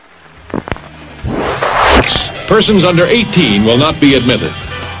Persons under 18 will not be admitted.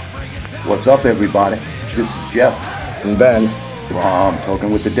 What's up, everybody? This is Jeff. And Ben. From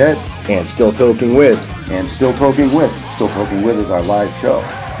Toking with the Dead. And Still Toking With. And Still Toking With. Still Toking With is our live show.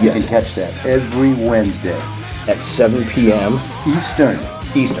 Yes. You can catch that every Wednesday. At 7 p.m. Eastern.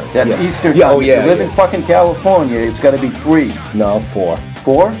 That's Eastern time. Yeah, if you live in fucking California, it's got to be 3. No, 4.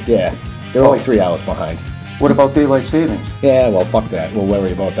 4? Yeah. They're only 3 hours behind. What about daylight savings? Yeah, well, fuck that. We'll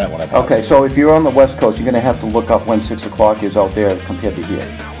worry about that one. Okay, so if you're on the West Coast, you're going to have to look up when 6 o'clock is out there compared to here.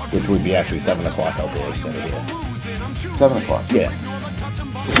 Which would be actually 7 o'clock out there instead of here. 7 o'clock? Yeah.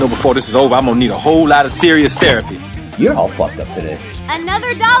 Before this is over, I'm going to need a whole lot of serious therapy. You're all fucked up today. Another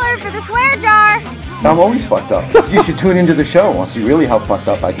 $1 for the swear jar. I'm always fucked up. You should tune into the show and see really how fucked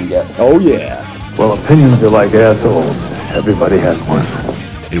up I can get. Oh, yeah. Well, opinions are like assholes. Everybody has one.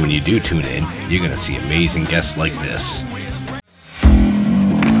 And when you do tune in, you're going to see amazing guests like this.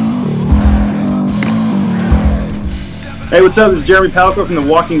 Hey, what's up? This is Jeremy Palco from The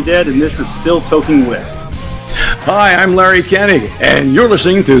Walking Dead, and this is Still Toking With. Hi, I'm Larry Kenny, and you're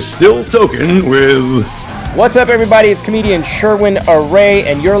listening to Still Toking With... What's up, everybody? It's comedian Sherwin Array,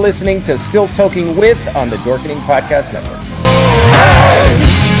 and you're listening to Still Toking With on the Dorkening Podcast Network.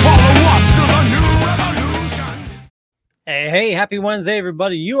 Hey, happy Wednesday,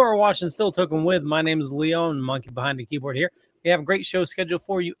 everybody. You are watching Still Toking With. My name is Leo, and monkey behind the keyboard here. We have a great show scheduled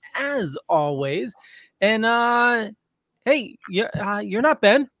for you, as always. And, hey, you're not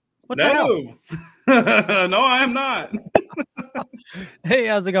Ben. What the hell? No, I am not. Hey,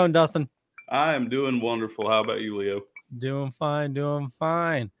 how's it going, Dustin? I am doing wonderful. How about you, Leo? Doing fine.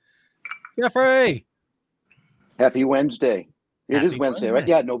 Jeffrey. Happy Wednesday. It is Wednesday, right?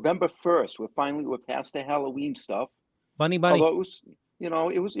 Wednesday. Yeah, November 1st. We're past the Halloween stuff. Bunny. Although it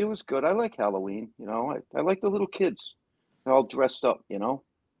was, it was good. I like Halloween. I like the little kids. They're all dressed up,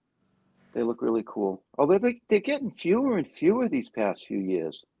 They look really cool. Although they're getting fewer and fewer these past few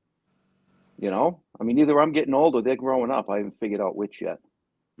years. I mean, either I'm getting old or they're growing up. I haven't figured out which yet.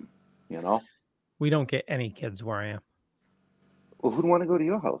 We don't get any kids where I am. Well, who'd want to go to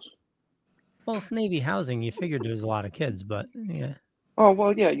your house? Well, it's Navy housing. You figured there's a lot of kids, but yeah. Oh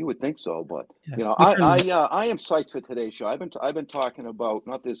well, yeah, you would think so, but Yeah. I am psyched for today's show. I've been talking about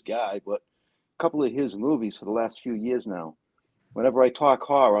not this guy, but a couple of his movies for the last few years now. Whenever I talk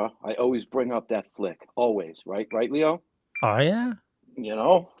horror, I always bring up that flick. Always, right, Leo? Oh yeah.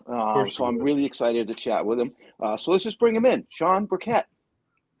 So I'm really excited to chat with him. So let's just bring him in, Shawn Burkett.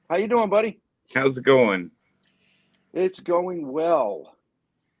 How you doing, buddy? How's it going? It's going well.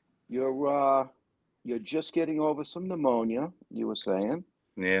 You're just getting over some pneumonia, you were saying.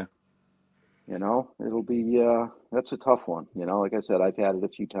 Yeah. It'll be that's a tough one. Like I said, I've had it a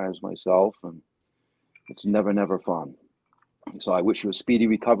few times myself, and it's never fun. So I wish you a speedy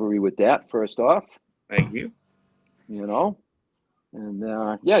recovery with that, first off. Thank you. And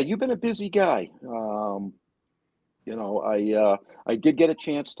you've been a busy guy. I did get a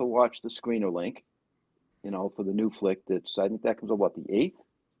chance to watch the screener link, for the new flick that's, I think that comes on the 8th?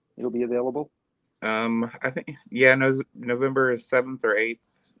 It'll be available? I think, November 7th or 8th.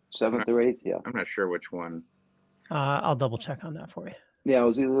 7th or 8th, yeah. I'm not sure which one. I'll double check on that for you. Yeah, it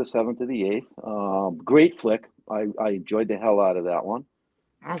was either the 7th or the 8th. Great flick. I enjoyed the hell out of that one.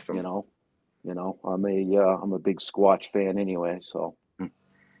 Awesome. I'm a big Squatch fan anyway, so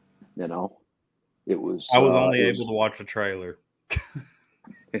it was. I was only able to watch a trailer.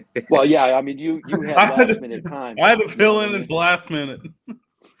 Well, yeah, I mean, you had last minute time. I had to fill in at the last minute.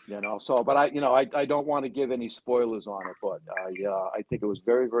 But I don't want to give any spoilers on it, but I think it was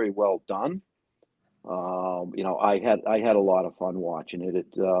very, very well done. I had a lot of fun watching it.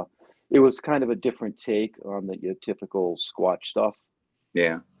 It was kind of a different take on your typical Squatch stuff.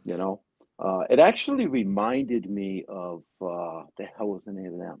 Yeah. It actually reminded me of the hell was the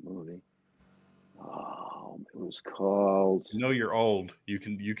name of that movie? It was called. You're old. You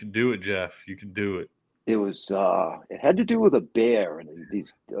can do it, Jeff. You can do it. It was. It had to do with a bear, and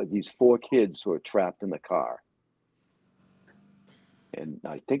these 4 kids were trapped in the car. And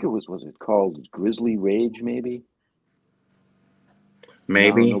I think was it called Grizzly Rage? Maybe.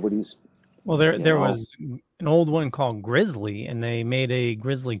 Nobody's. Well, there was an old one called Grizzly, and they made a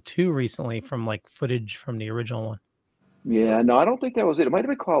Grizzly 2 recently from footage from the original one. Yeah, no, I don't think that was it. It might have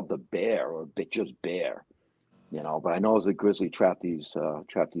been called The Bear or just Bear, But I know it was a grizzly trapped these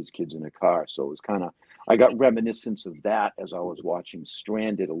kids in a car, so it was kind of. I got reminiscence of that as I was watching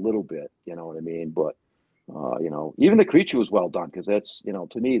Stranded a little bit. You know what I mean? But even the creature was well done because that's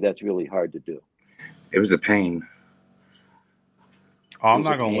to me that's really hard to do. It was a pain. Oh, I'm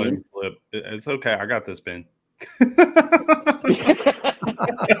not going to let him flip. It's okay. I got this, Ben.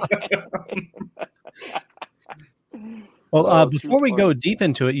 Well, before we go deep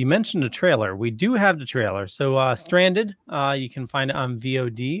into it, you mentioned a trailer. We do have the trailer. So Stranded, you can find it on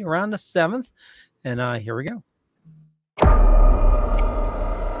VOD around the 7th. And here we go.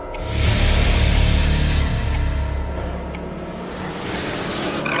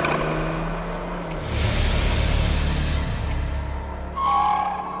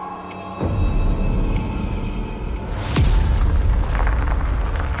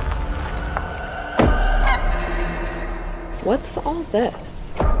 What's all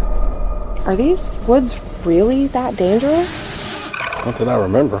this? Are these woods really that dangerous? Not that I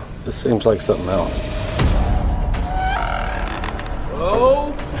remember. This seems like something else.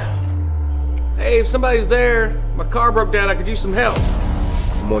 Hello? Hey, if somebody's there, my car broke down. I could use some help.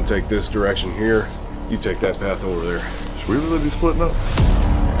 I'm gonna take this direction here. You take that path over there. Should we really be splitting up?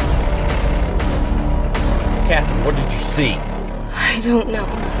 Catherine, what did you see? I don't know.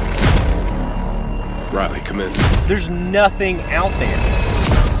 Riley, come in. There's nothing out there.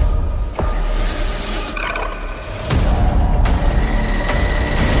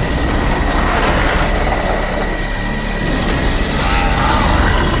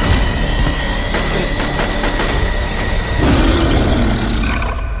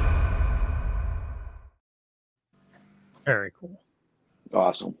 Very cool.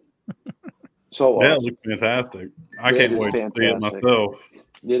 Awesome. So yeah, it looks fantastic. I can't wait to see it myself.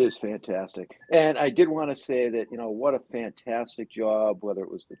 It is fantastic. And I did want to say that, what a fantastic job, whether it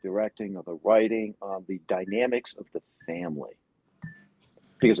was the directing or the writing, the dynamics of the family.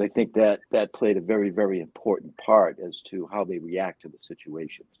 Because I think that played a very, very important part as to how they react to the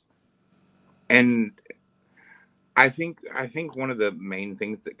situations. And I think one of the main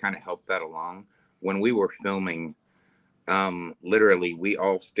things that kind of helped that along, when we were filming, literally we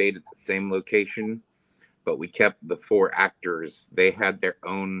all stayed at the same location, but we kept the 4 actors. They had their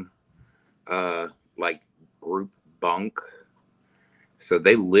own group bunk, so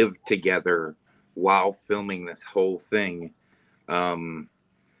they lived together while filming this whole thing,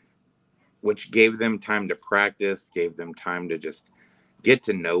 which gave them time to practice, gave them time to just get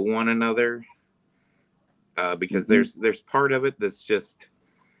to know one another, because there's part of it that's just,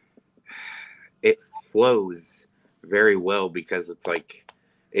 it flows very well, because it's like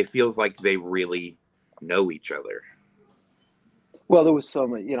it feels like they really know each other. Well, there was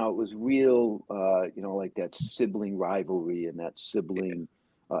some, it was real, like that sibling rivalry and that sibling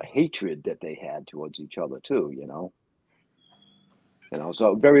hatred that they had towards each other too,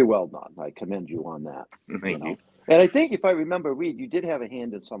 so very well done. I commend you on that. Thank you. And I think if I remember, Reed, you did have a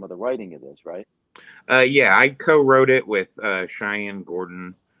hand in some of the writing of this, right? Yeah, I co-wrote it with Cheyenne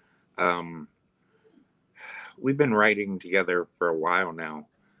Gordon. We've been writing together for a while now.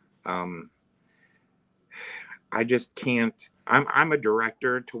 I just can't. I'm a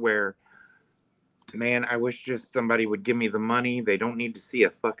director to where, man, I wish just somebody would give me the money. They don't need to see a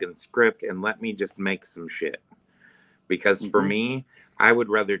fucking script and let me just make some shit. Because for me, I would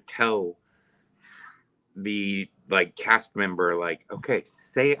rather tell the cast member, okay,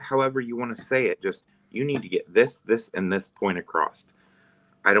 say it however you want to say it. Just, you need to get this, and this point across.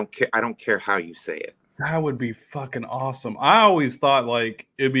 I don't care how you say it. That would be fucking awesome. I always thought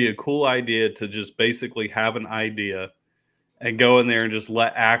it'd be a cool idea to just basically have an idea and go in there and just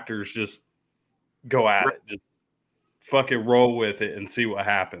let actors just go at it. Just fucking roll with it and see what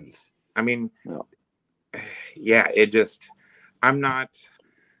happens. I mean, yeah, I'm not,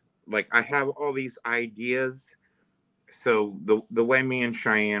 I have all these ideas. So the way me and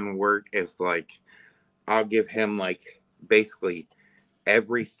Cheyenne work is I'll give him basically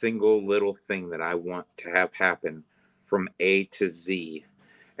every single little thing that I want to have happen from A to Z.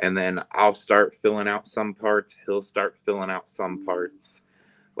 And then I'll start filling out some parts. He'll start filling out some parts.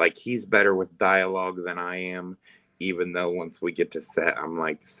 He's better with dialogue than I am, even though once we get to set,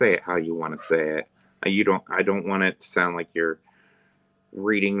 I'm say it how you want to say it. I don't want it to sound like you're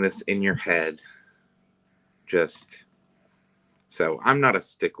reading this in your head. So I'm not a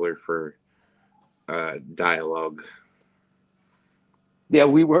stickler for dialogue. Yeah,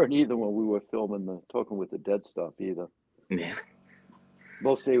 we weren't either when we were filming the Toking with the Dead stuff either. Yeah.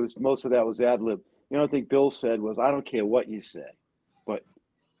 Most of that was ad lib. I think Bill said was, I don't care what you say, but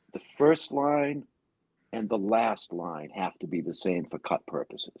the first line and the last line have to be the same for cut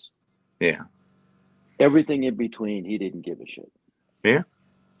purposes. Yeah. Everything in between, he didn't give a shit. Yeah.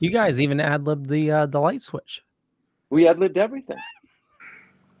 You guys even ad libbed the light switch. We ad libbed everything.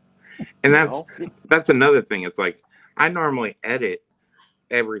 And that's another thing. It's I normally edit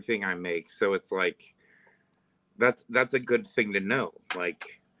everything I make, so it's that's a good thing to know.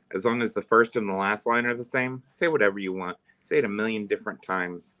 As long as the first and the last line are the same, say whatever you want, say it a million different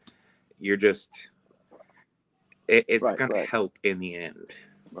times. You're just, it's Right, going to right. help in the end.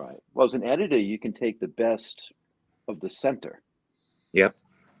 Right. Well, as an editor, you can take the best of the center. Yep.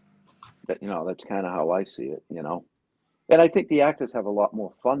 That's kind of how I see it, And I think the actors have a lot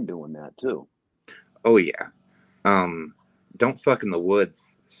more fun doing that too. Oh yeah. Don't Fuck in the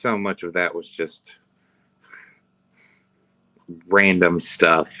Woods. So much of that was just random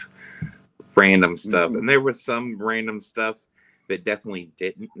stuff. Mm-hmm. And there was some random stuff that definitely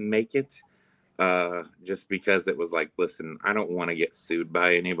didn't make it. Just because it was like, listen, I don't want to get sued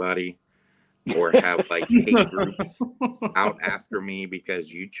by anybody or have like hate groups out after me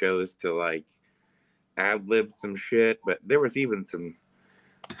because you chose to like ad lib some shit. But there was even some,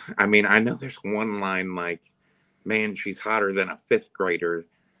 I know there's one line like, man, she's hotter than a fifth grader,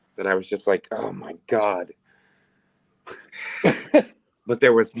 that I was just like, oh my God. But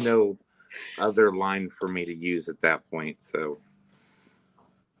there was no other line for me to use at that point. So,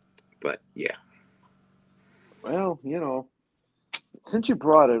 but yeah. Well, since you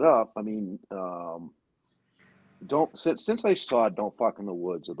brought it up, since I saw Don't Fuck in the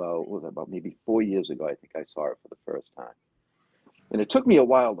Woods about maybe 4 years ago, I think I saw it for the first time. And it took me a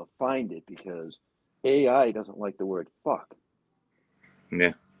while to find it because AI doesn't like the word fuck.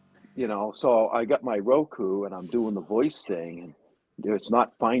 Yeah. So I got my Roku and I'm doing the voice thing and it's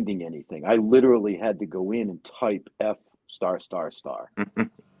not finding anything. I literally had to go in and type F****, just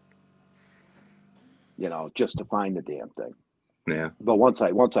to find the damn thing. Yeah. But once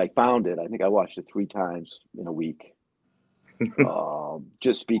I found it, I think I watched it 3 times in a week.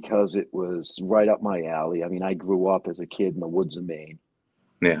 Just because it was right up my alley. I grew up as a kid in the woods of Maine.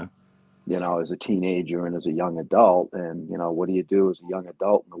 Yeah. As a teenager and as a young adult. And, what do you do as a young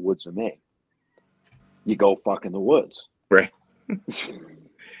adult in the woods of Maine? You go fuck in the woods. Right.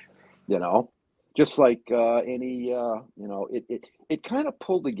 Just like any, it kind of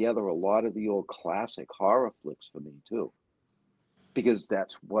pulled together a lot of the old classic horror flicks for me too. Because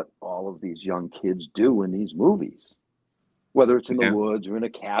that's what all of these young kids do in these movies. Whether it's in the woods or in a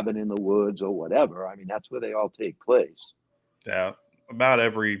cabin in the woods or whatever. That's where they all take place. Yeah. About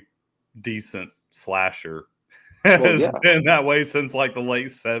every decent slasher has been that way since like the late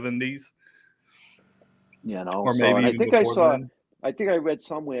 70s. Or maybe I think I read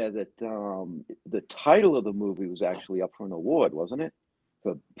somewhere that the title of the movie was actually up for an award, wasn't it?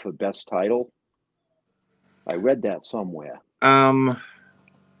 For best title. I read that somewhere. Man,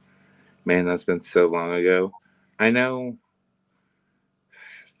 that's been so long ago. I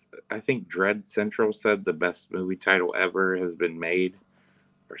think Dread Central said the best movie title ever has been made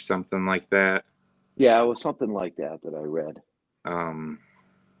or something like that. Yeah, it was something like that I read.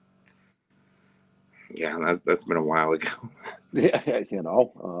 Yeah, that's been a while ago. Yeah, if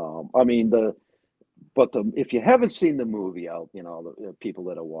you haven't seen the movie out, the people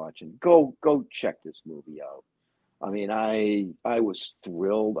that are watching, go check this movie out. I was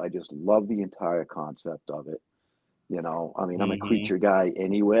thrilled. I just love the entire concept of it. I'm a creature guy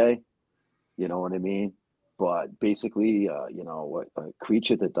anyway. You know what I mean? But basically, a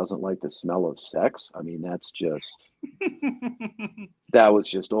creature that doesn't like the smell of sex. That's just that was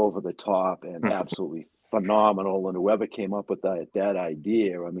just over the top and absolutely phenomenal. And whoever came up with that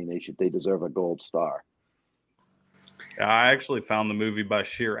idea, they deserve a gold star. Yeah, I actually found the movie by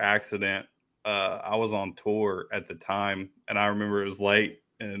sheer accident. I was on tour at the time, and I remember it was late,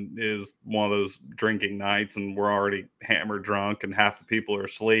 and it was one of those drinking nights, and we're already hammered drunk, and half the people are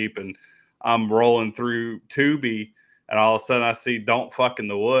asleep, and I'm rolling through Tubi, and all of a sudden I see Don't Fuck in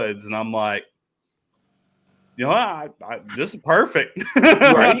the Woods, and I'm like, this is perfect.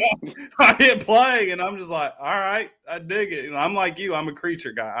 Right? I hit play, and I'm just like, all right, I dig it. And I'm like you, I'm a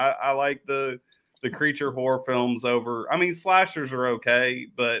creature guy. I like the creature horror films over. Slashers are okay,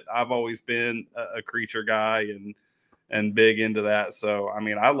 but I've always been a creature guy and big into that. So,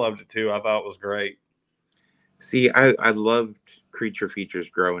 I loved it too. I thought it was great. See, I loved creature features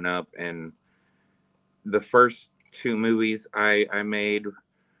growing up, and the first 2 movies I made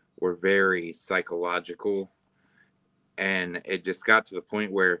were very psychological, and it just got to the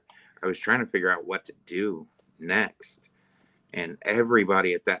point where I was trying to figure out what to do next, and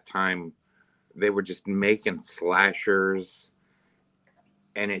everybody at that time, they were just making slashers,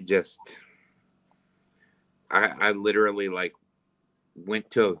 and it just I literally like went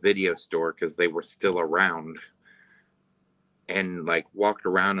to a video store because they were still around, and like walked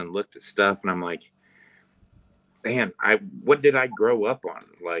around and looked at stuff, and I'm like, man, what did I grow up on?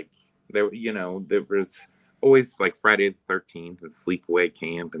 Like there was always like Friday the 13th and Sleepaway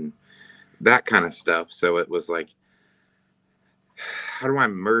Camp and that kind of stuff. So it was like, how do I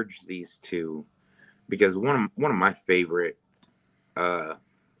merge these two? Because one of my favorite, I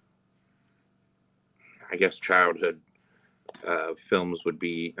I guess childhood films would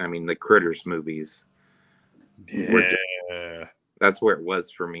be, I mean, the Critters movies. That's where it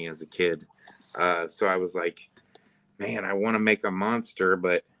was for me as a kid. So I was like, man, I want to make a monster,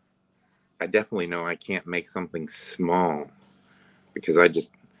 but I definitely know I can't make something small because I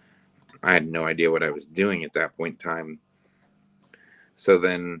had no idea what I was doing at that point in time. So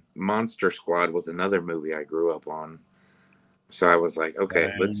then Monster Squad was another movie I grew up on. So I was like,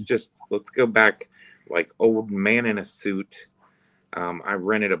 okay, let's go back, like Old Man in a Suit. I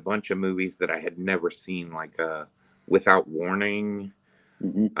rented a bunch of movies that I had never seen, like Without Warning,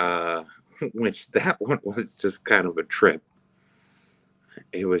 which that one was just kind of a trip.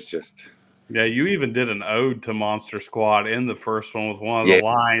 It was just... Yeah, you even did an ode to Monster Squad in the first one with one of the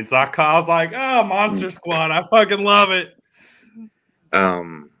lines. I was like, oh, Monster Squad, I fucking love it.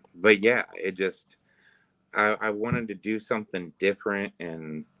 But yeah, it just, I wanted to do something different,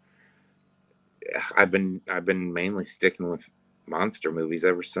 and I've been mainly sticking with monster movies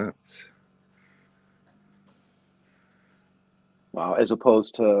ever since. Wow, as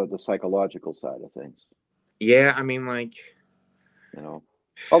opposed to the psychological side of things. Yeah, I mean, like, you know,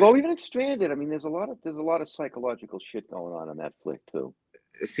 although even Stranded, I mean, there's a lot of psychological shit going on in that flick too.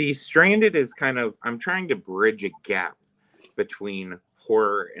 See, Stranded is kind of, I'm trying to bridge a gap between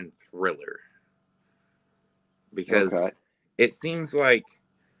horror and thriller, because it seems like,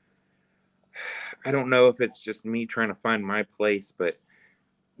 I don't know if it's just me trying to find my place, but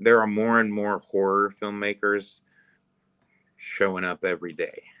there are more and more horror filmmakers showing up every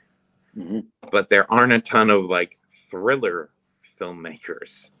day. But there aren't a ton of like thriller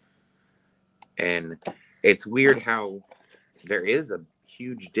filmmakers. And it's weird how there is a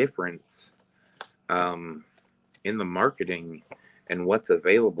huge difference in the marketing and what's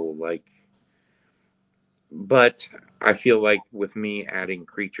available. Like, but I feel like with me adding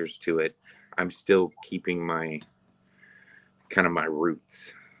creatures to it, I'm still keeping my kind of my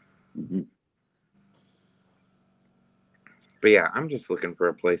roots. But yeah, I'm just looking for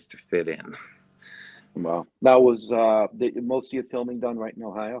a place to fit in. Wow. Now, was most of your filming done right in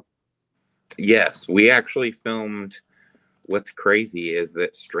Ohio? Yes, we actually filmed. What's crazy is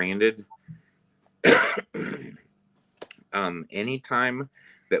that Stranded, anytime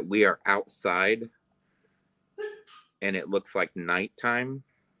that we are outside and it looks like nighttime,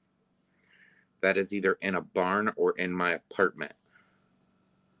 that is either in a barn or in my apartment.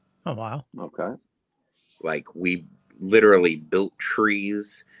 Oh, wow. Okay. Like, we literally built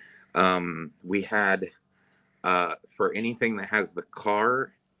trees. We had, for anything that has the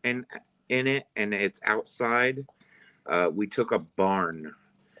car in it and it's outside, we took a barn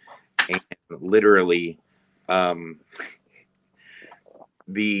and literally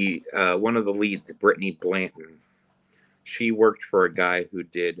the one of the leads, Brittany Blanton, she worked for a guy who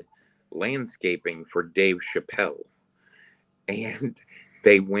did landscaping for Dave Chappelle, and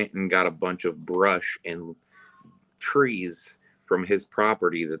they went and got a bunch of brush and trees from his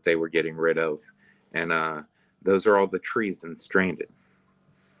property that they were getting rid of, and those are all the trees in Stranded.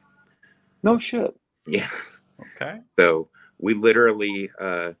 No shit. Yeah. Okay. So we literally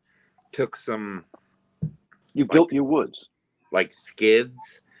took some. You built your woods, like skids,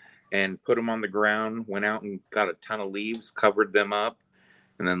 and put them on the ground. Went out and got a ton of leaves, covered them up,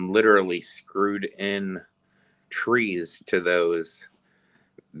 and then literally screwed in trees to those.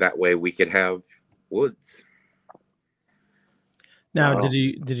 That way we could have woods. Now, did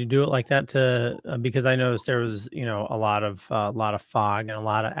you do it like that to because I noticed there was a lot of fog and a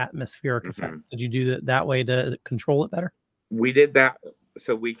lot of atmospheric effects. Did you do that way to control it better? We did that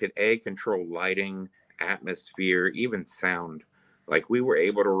so we could control lighting, atmosphere, even sound. Like, we were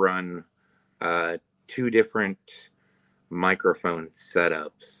able to run 2 different microphone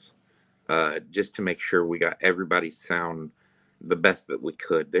setups just to make sure we got everybody's sound the best that we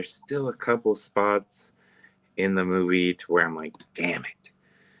could. There's still a couple spots in the movie to where I'm like, damn it.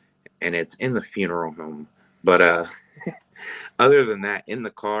 And it's in the funeral home. But other than that, in the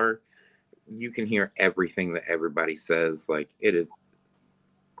car, you can hear everything that everybody says. Like, it is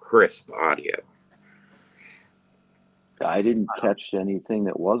crisp audio. I didn't catch anything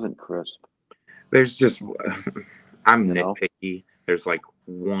that wasn't crisp. There's just, I'm nitpicky. There's like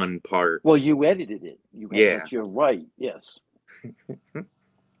one part. Well, you edited it. Yeah. You're right. Yes.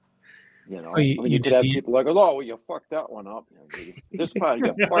 I you mean, you could have people like, oh, well, you fucked that one up. This part,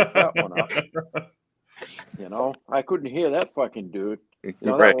 you fucked that one up. I couldn't hear that fucking dude.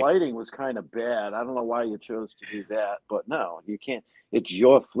 That lighting was kind of bad. I don't know why you chose to do that, but no, you can't. It's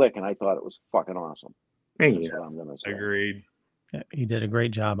your flick, and I thought it was fucking awesome. That's what I'm gonna say. Agreed. Yeah, you did a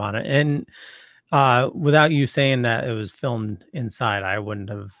great job on it. And without you saying that it was filmed inside, I wouldn't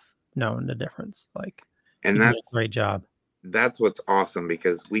have known the difference. Like, And You did that's a great job. That's what's awesome,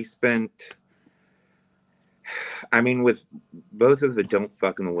 because we spent, I mean, with both of the Don't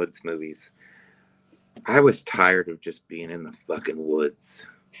Fuck in the Woods movies, I was tired of just being in the fucking woods.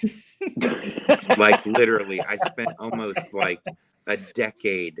 Like, literally, I spent almost like a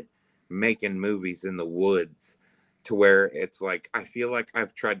decade making movies in the woods, to where it's like, I feel like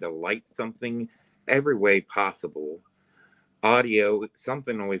I've tried to light something every way possible. Audio,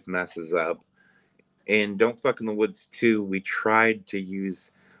 something always messes up. In Don't Fuck in the Woods 2, we tried to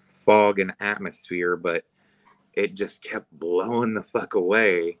use fog and atmosphere, but it just kept blowing the fuck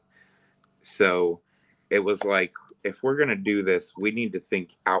away. So it was like, if we're going to do this, we need to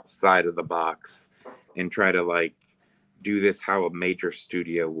think outside of the box and try to like do this how a major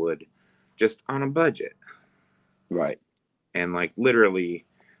studio would, just on a budget. Right. And like literally,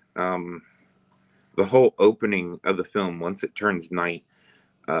 the whole opening of the film, once it turns night,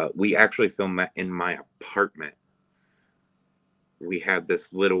 we actually filmed that in my apartment. We had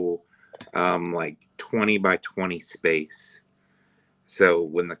this little like 20 by 20 space. So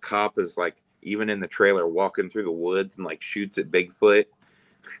when the cop is like, even in the trailer, walking through the woods and like shoots at Bigfoot,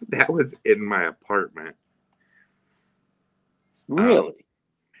 that was in my apartment. Really?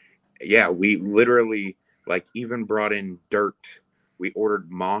 Yeah, we literally like even brought in dirt. We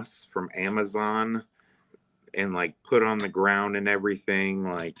ordered moss from Amazon and like put on the ground and everything,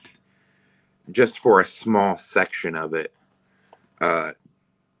 like just for a small section of it.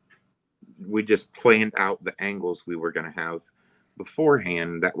 We just planned out the angles we were going to have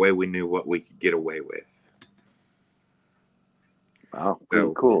beforehand. That way we knew what we could get away with. Wow,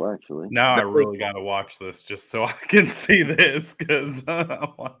 pretty cool, actually. Now I really got to watch this just so I can see this, because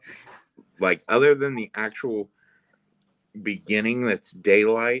like, other than the actual beginning that's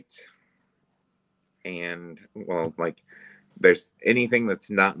daylight, and well, like there's anything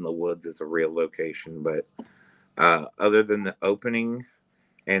that's not in the woods is a real location, but other than the opening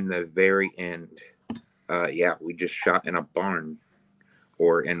and the very end, yeah, we just shot in a barn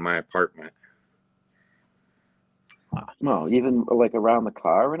or in my apartment. No, even like around the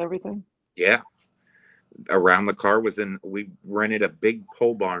car and everything? Yeah. Around the car we rented a big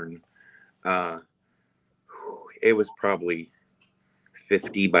pole barn. It was probably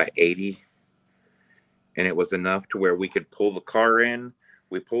 50 by 80. And it was enough to where we could pull the car in.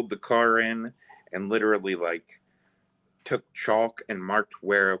 We pulled the car in and literally like took chalk and marked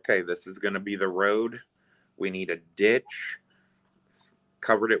where, okay, this is going to be the road. We need a ditch.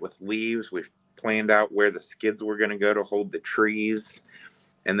 Covered it with leaves. We planned out where the skids were going to go to hold the trees.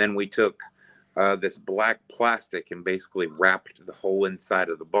 And then we took this black plastic and basically wrapped the whole inside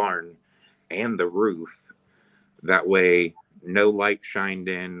of the barn and the roof. That way, no light shined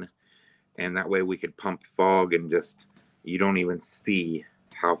in. And that way we could pump fog and just, you don't even see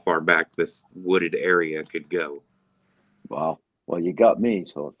how far back this wooded area could go. Wow. Well, you got me,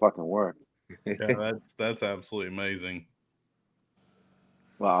 so it fucking worked. Yeah, that's absolutely amazing.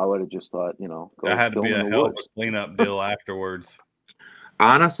 Well, I would have just thought, go That had to be a hell of woods. a cleanup deal afterwards.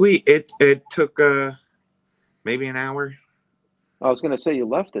 Honestly, it took maybe an hour. I was going to say you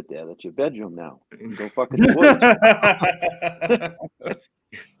left it there. That's your bedroom now. Go fucking the woods.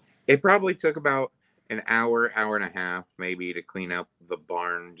 It probably took about an hour, hour and a half, maybe, to clean up the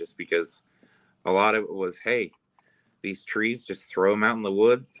barn, just because a lot of it was, hey, these trees, just throw them out in the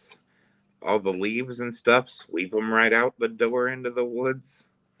woods. All the leaves and stuff, sweep them right out the door into the woods.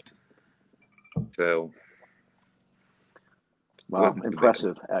 So, wow,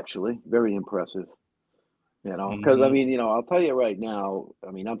 impressive, actually, very impressive. Because I mean, I'll tell you right now.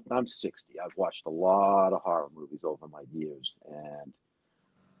 I mean, I'm 60. I've watched a lot of horror movies over my years, and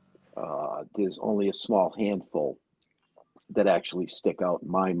there's only a small handful that actually stick out in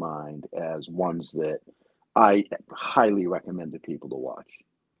my mind as ones that I highly recommend to people to watch.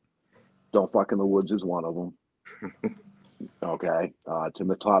 Don't Fuck in the Woods is one of them. Okay. It's in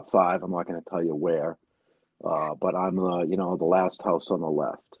the top 5. I'm not going to tell you where. But I'm, The Last House on the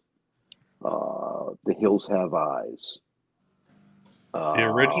Left. The Hills Have Eyes. The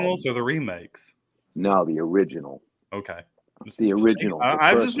originals or the remakes? No, the original. Okay. The original.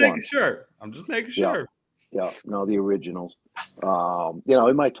 I'm just making sure. Yeah, no, the originals.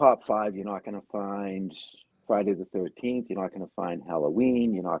 In my top 5, you're not going to find Friday the 13th. You're not going to find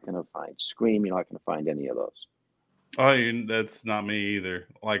Halloween. You're not going to find Scream. You're not going to find any of those. Oh, that's not me either.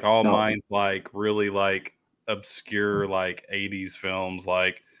 Like mine's like really like obscure like 80s films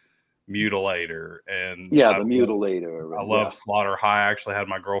like Mutilator and the Mutilator. I love Slaughter High. I actually had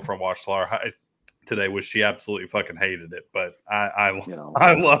my girlfriend watch Slaughter High today, which she absolutely fucking hated it, but I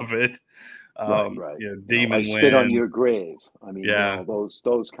love it. Right. Demon I Spit on Wind, Your Grave. I mean,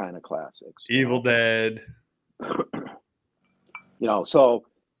 those kind of classics. Evil Dead. So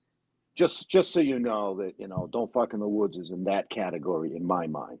just so you know that Don't Fuck in the Woods is in that category in my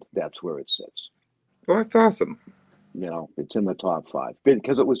mind. That's where it sits. Well, that's awesome. It's in the top 5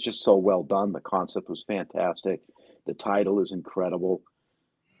 because it was just so well done. The concept was fantastic. The title is incredible.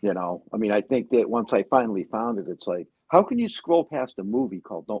 I mean, I think that once I finally found it, it's like, how can you scroll past a movie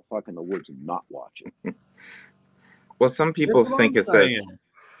called Don't Fuck in the Woods and not watch it? Well, some people think it says.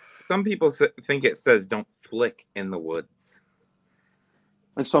 Some people think it says "Don't flick in the woods,"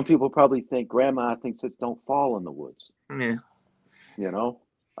 and some people probably think Grandma thinks it's "Don't fall in the woods." Yeah.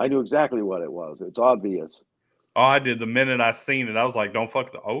 I knew exactly what it was. It's obvious. Oh, I did the minute I seen it. I was like, "Don't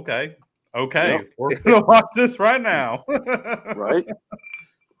fuck the." Okay, we're gonna watch this right now. Right.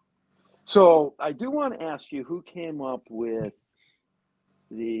 So I do want to ask you who came up with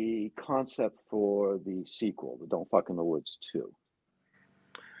the concept for the sequel, the Don't Fuck in the Woods 2.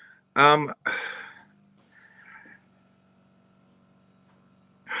 I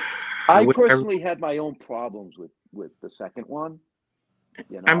personally had my own problems with the second one.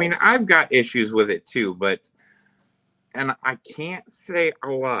 I mean, I've got issues with it too, and I can't say a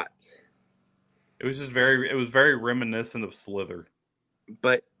lot. It was very reminiscent of Slither.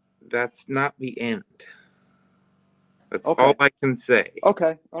 But that's not the end. That's all I can say.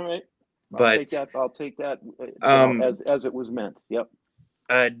 Okay, all right. But I'll take that as it was meant. Yep.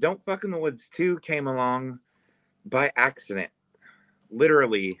 Don't Fuck in the Woods 2 came along by accident.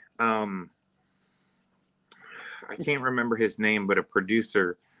 Literally, I can't remember his name, but a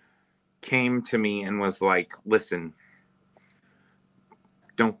producer came to me and was like, "Listen,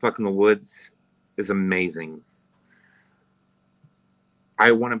 Don't Fuck in the Woods is amazing.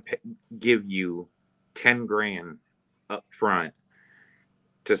 I want to give you 10 grand up front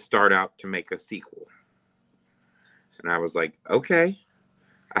to start out to make a sequel." And I was like, okay.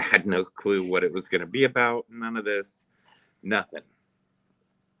 I had no clue what it was going to be about. None of this, nothing.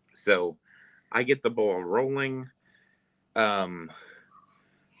 So I get the ball rolling to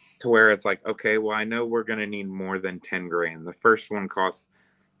where it's like, okay, well, I know we're going to need more than 10 grand. The first one costs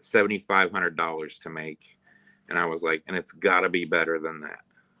 $7,500 to make. And I was like, and it's got to be better than that.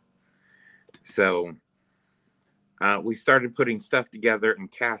 So we started putting stuff together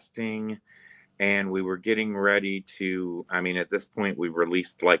and casting, and we were getting ready to, I mean, at this point, we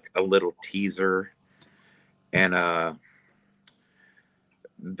released like a little teaser, and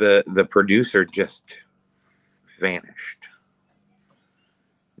the producer just vanished.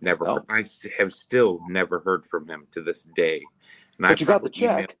 Never. I have still never heard from him to this day. And but you got the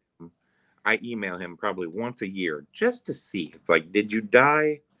check. I email him probably once a year just to see. It's like, did you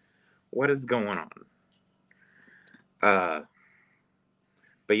die? What is going on?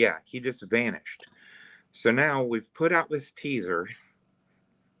 But yeah, he just vanished. So now we've put out this teaser,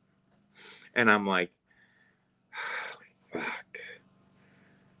 and I'm like, oh, fuck.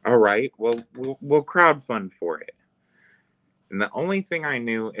 All right, well, we'll crowdfund for it. And the only thing I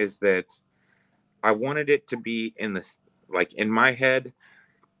knew is that I wanted it to be in this, like in my head,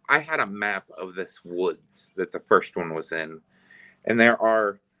 I had a map of this woods that the first one was in. And there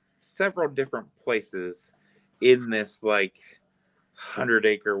are several different places in this like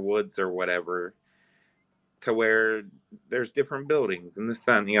 100-acre woods or whatever, to where there's different buildings and this,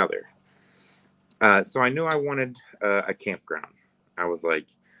 that, and the other. So I knew I wanted a campground. I was like,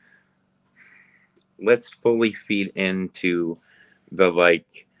 let's fully feed into the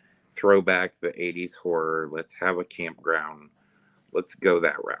like throwback, the 80s horror. Let's have a campground. Let's go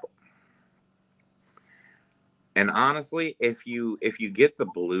that route. And honestly, if you get the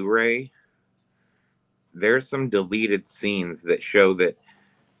Blu-ray, there's some deleted scenes that show that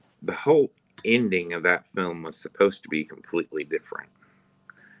the whole ending of that film was supposed to be completely different.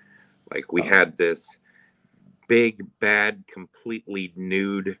 Like, we had this big, bad, completely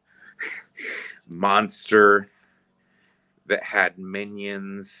nude monster that had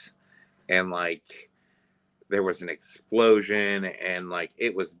minions, and like there was an explosion, and like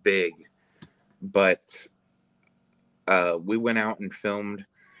it was big. But we went out and filmed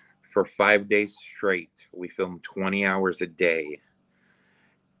for 5 days straight. We filmed 20 hours a day,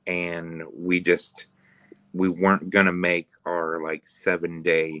 and we weren't gonna make our like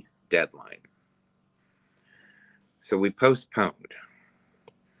 7-day deadline, so we postponed.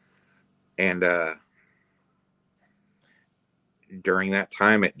 And during that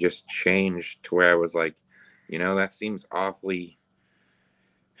time, it just changed to where I was like, that seems awfully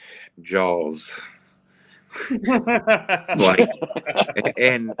Jaws. Like,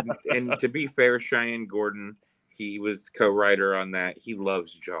 and to be fair, Cheyenne Gordon, he was co-writer on that. He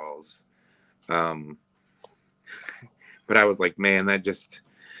loves Jaws. But I was like, man, that just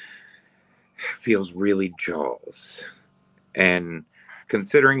feels really Jaws. And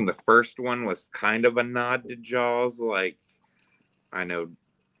considering the first one was kind of a nod to Jaws, like, I know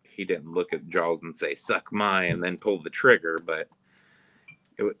he didn't look at Jaws and say, suck my, and then pull the trigger, but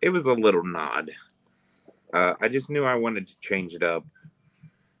it was a little nod. I just knew I wanted to change it up.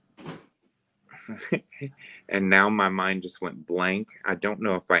 And now my mind just went blank. I don't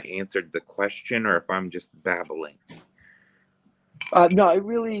know if I answered the question or if I'm just babbling. No,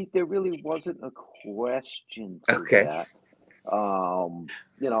 there really wasn't a question to that.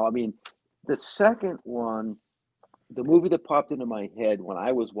 I mean, the second one, the movie that popped into my head when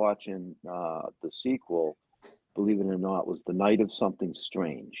I was watching the sequel, believe it or not, was The Night of Something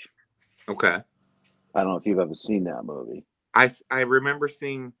Strange. Okay. I don't know if you've ever seen that movie. I remember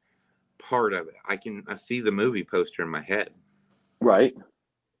seeing part of it. I see the movie poster in my head. Right.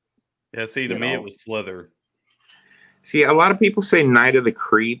 Yeah, see, to me it was Slither. See, a lot of people say Night of the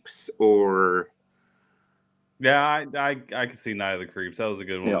Creeps or... Yeah, I can see Night of the Creeps. That was a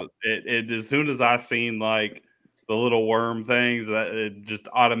good one. Yeah. It as soon as I seen like the little worm things, that it just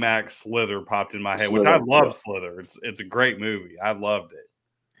automatic Slither popped in my head, which I love Slither. It's a great movie. I loved it.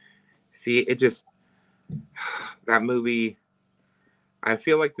 See, it just that movie, I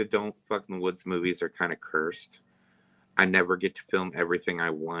feel like the Don't Fuck in the Woods movies are kind of cursed. I never get to film everything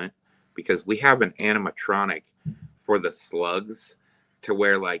I want because we have an animatronic for the slugs to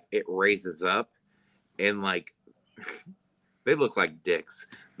where like it raises up and like they look like dicks.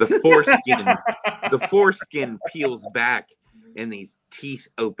 The foreskin peels back and these teeth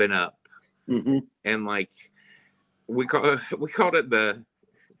open up. Mm-hmm. And like we called it the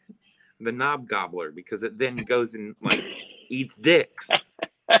knob gobbler because it then goes and like eats dicks.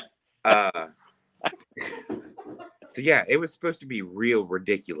 So yeah, it was supposed to be real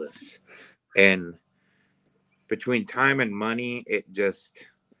ridiculous. And between time and money, it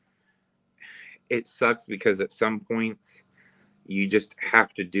sucks because at some points you just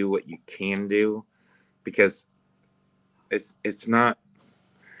have to do what you can do because it's not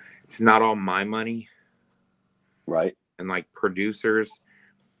all my money. Right. And like producers,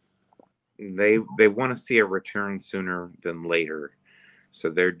 they want to see a return sooner than later. So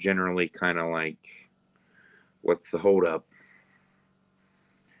they're generally kind of like, what's the holdup?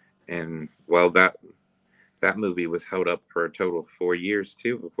 And well, that movie was held up for a total of 4 years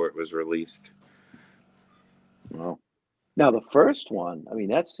too before it was released. Wow. Now the first one, I mean,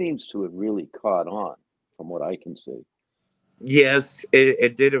 that seems to have really caught on from what I can see. Yes,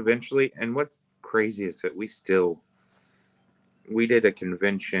 it did eventually. And what's crazy is that we did a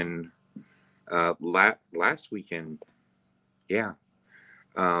convention last weekend. Yeah.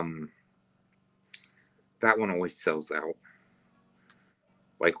 That one always sells out.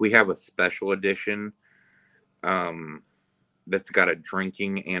 Like we have a special edition that's got a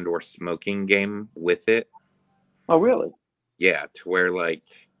drinking and or smoking game with it. Oh, really? Yeah, to where like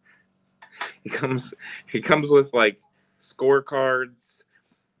it comes with like scorecards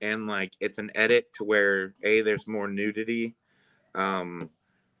and like it's an edit to where there's more nudity. But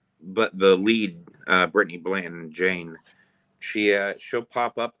the lead, Brittany Bland, Jane, she'll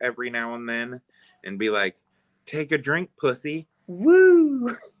pop up every now and then and be like, "Take a drink, pussy,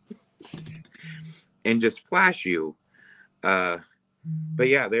 woo," and just flash you. But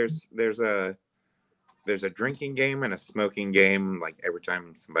yeah, there's a drinking game and a smoking game. Like every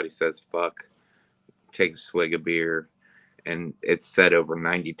time somebody says "fuck," take a swig of beer, and it's said over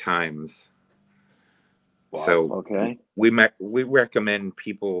 90 times. Wow. So okay, we recommend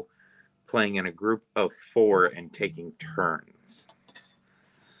people playing in a group of 4 and taking turns,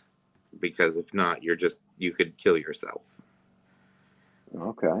 because if not, you could kill yourself.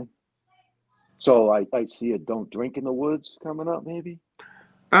 Okay. So I see a Don't Drink in the Woods coming up, maybe?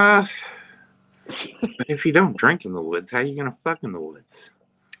 But if you don't drink in the woods, how are you gonna fuck in the woods?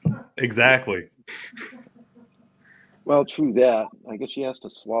 Exactly. Well, true that. I guess she has to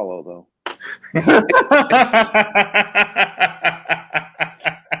swallow, though.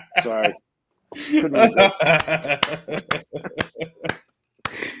 Sorry. Couldn't resist.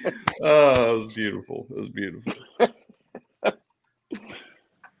 Oh, that was beautiful. It was beautiful.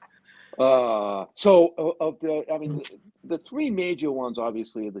 So of the 3 major ones,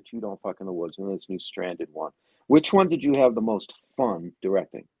 obviously, are the 2 Don't Fuck in the Woods and this new Stranded one. Which one did you have the most fun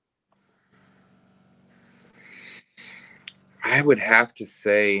directing? I would have to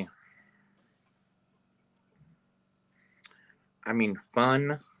say,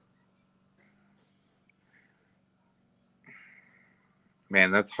 fun.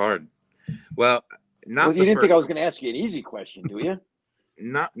 Man, that's hard. Well, You didn't think I was going to ask you an easy question, do you?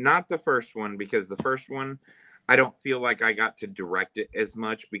 Not the first one, because the first one I don't feel like I got to direct it as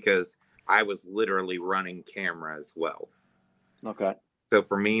much because I was literally running camera as well. Okay. So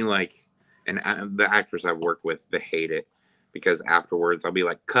for me, like, and the actors I've worked with, they hate it because afterwards I'll be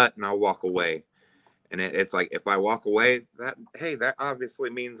like, cut, and I'll walk away. And it's like, if I walk away, that obviously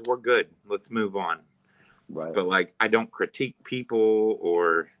means we're good. Let's move on. Right. But like, I don't critique people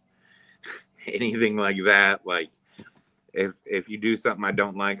or anything like that. Like, if you do something I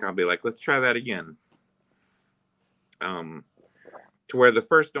don't like, I'll be like, let's try that again. To where the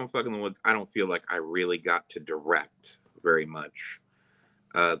first Don't Fuck in the Woods, I don't feel like I really got to direct very much.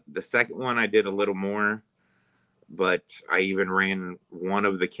 The second one I did a little more, but I even ran one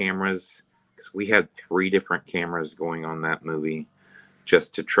of the cameras, because we had 3 different cameras going on that movie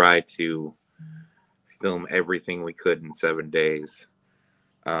just to try to film everything we could in 7 days.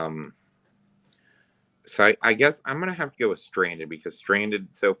 So I guess I'm going to have to go with Stranded, because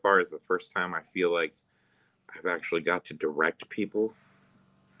Stranded so far is the first time I feel like I've actually got to direct people.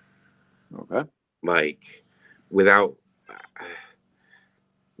 Okay. Like, without,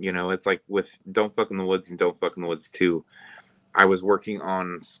 it's like with Don't Fuck in the Woods and Don't Fuck in the Woods 2, I was working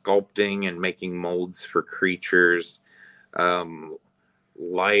on sculpting and making molds for creatures,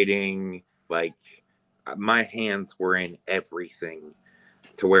 lighting, like, my hands were in everything,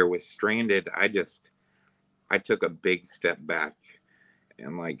 to where with Stranded, I took a big step back,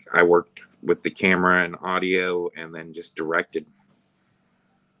 and like, I worked with the camera and audio and then just directed.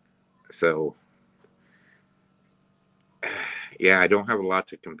 So yeah, I don't have a lot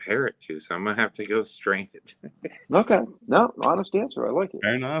to compare it to, so I'm gonna have to go Stranded. Okay. No, honest answer. I like it.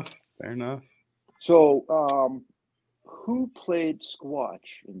 Fair enough. So, who played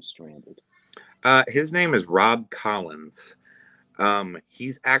Squatch in Stranded? His name is Rob Collins.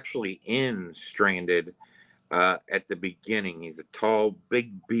 He's actually in Stranded at the beginning. He's a tall,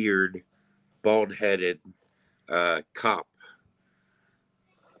 big beard, bald-headed cop.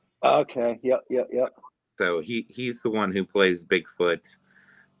 Okay. Yep. So he's the one who plays Bigfoot.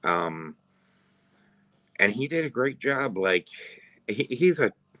 And he did a great job. Like, he is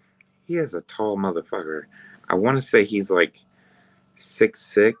a tall motherfucker. I want to say he's like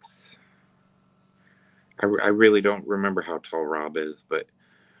 6'6". I really don't remember how tall Rob is, but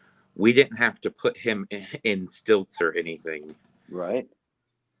we didn't have to put him in stilts or anything. Right.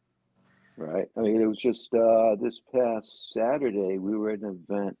 I mean, it was just this past Saturday we were at an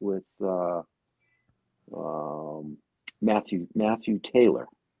event with Matthew Taylor.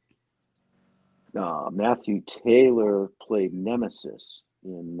 Matthew Taylor played Nemesis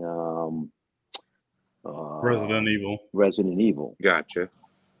in Resident Evil. Resident Evil. Gotcha.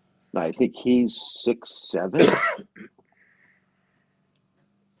 I think he's 6'7".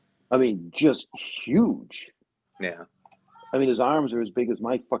 I mean, just huge. Yeah. I mean, his arms are as big as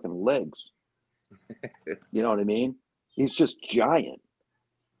my fucking legs. You know what I mean? He's just giant.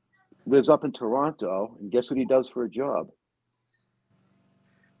 Lives up in Toronto, and guess what he does for a job?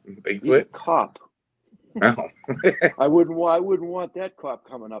 Bigfoot? He's a cop. Oh. I wouldn't want that cop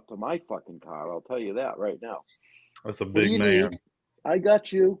coming up to my fucking car. I'll tell you that right now. That's a big man. I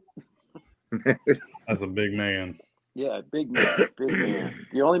got you. That's a big man. Yeah, big man.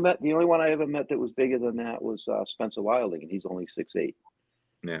 The only one I ever met that was bigger than that was Spencer Wilding, and he's only 6'8".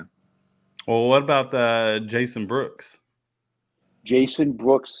 Yeah. Well, what about Jason Brooks? Jason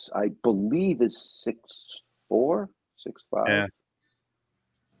Brooks, I believe, is 6'4", 6'5". Yeah.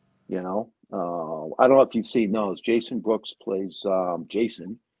 You know, I don't know if you've seen those. Jason Brooks plays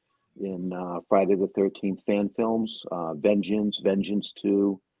Jason in Friday the 13th fan films, Vengeance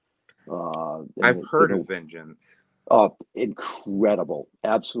 2. I've heard of Vengeance. Oh, incredible.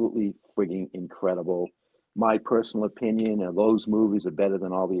 Absolutely frigging incredible. My personal opinion, those movies are better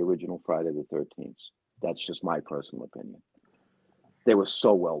than all the original Friday the 13th. That's just my personal opinion. They were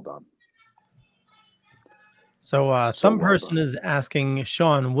so well done. So some person is asking,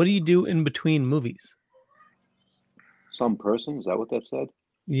 Shawn, what do you do in between movies? Some person? Is that what that said?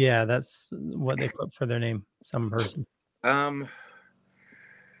 Yeah, that's what they put for their name. Some person.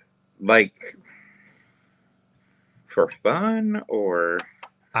 Like for fun, or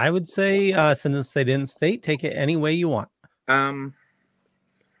I would say, since they didn't state, take it any way you want.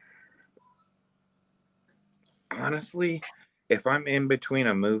 Honestly, if I'm in between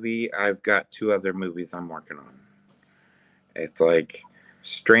a movie, I've got 2 other movies I'm working on. It's like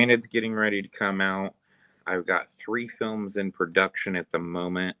Stranded's getting ready to come out. I've got 3 films in production at the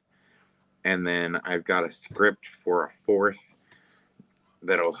moment. And then I've got a script for a 4th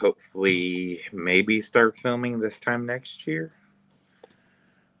that'll hopefully maybe start filming this time next year.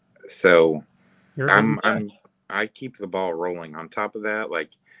 So I'm I keep the ball rolling. On top of that,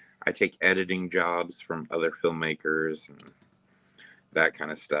 like I take editing jobs from other filmmakers and that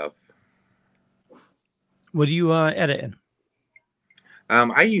kind of stuff. What do you edit in?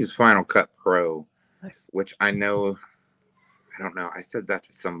 I use Final Cut Pro, Nice. which I know. I don't know. I said that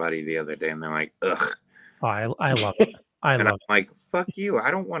to somebody the other day, and they're like, "Ugh." Oh, I love it. And I'm like, "Fuck you!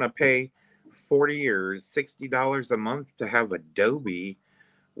 I don't want to pay $40 or $60 a month to have Adobe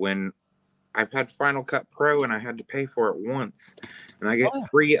when I've had Final Cut Pro and I had to pay for it once, and I get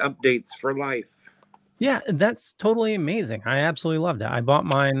free updates for life." Yeah, that's totally amazing. I absolutely loved it. I bought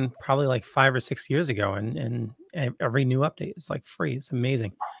mine probably like 5 or 6 years ago, and every new update is like free. It's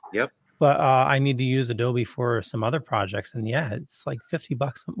amazing. Yep. But I need to use Adobe for some other projects, and yeah, it's like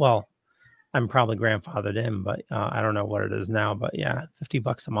 $50. Well, I'm probably grandfathered in, but I don't know what it is now. But yeah,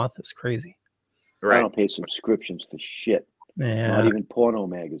 $50 a month is crazy. I don't pay subscriptions for shit. Yeah. Not even porno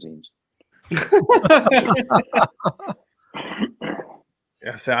magazines.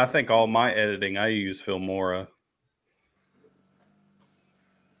 Yeah, see, I think all my editing I use Filmora.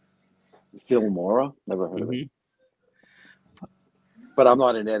 Filmora? Never heard of it. But I'm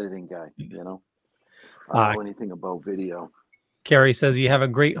not an editing guy, you know. I don't know anything about video. Carrie says you have a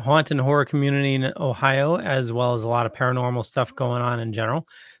great haunt and horror community in Ohio, as well as a lot of paranormal stuff going on in general.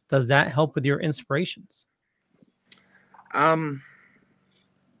 Does that help with your inspirations?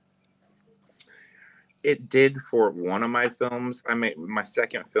 It did for one of my films. My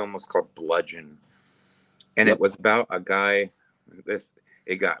second film was called Bludgeon, and it was about a guy.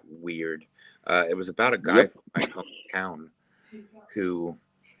 It got weird. It was about a guy from my hometown who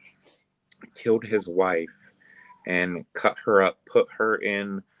killed his wife and cut her up, put her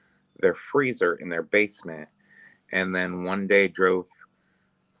in their freezer in their basement, and then one day drove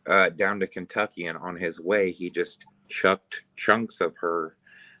down to Kentucky, and on his way he just chucked chunks of her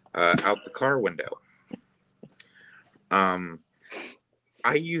out the car window.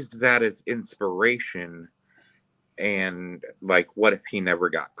 I used that as inspiration, and like, what if he never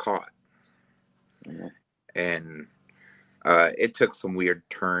got caught? And it took some weird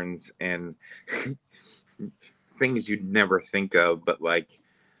turns and things you'd never think of, but like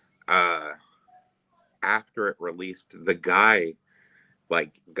after it released, the guy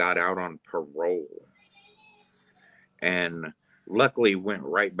like got out on parole and luckily went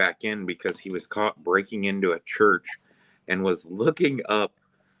right back in because he was caught breaking into a church and was looking up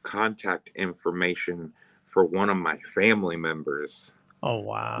contact information for one of my family members. Oh,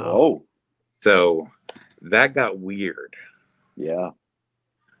 wow. Whoa. So that got weird. Yeah.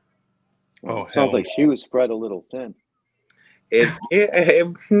 Oh, sounds hell like she was spread a little thin.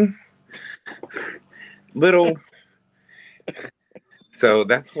 Little. So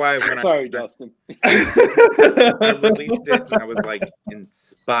that's why when Sorry, Dustin. I released it, I was like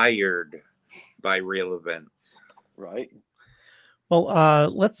inspired by real events. Right. Well,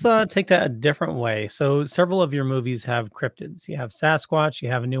 let's take that a different way. So several of your movies have cryptids. You have Sasquatch. You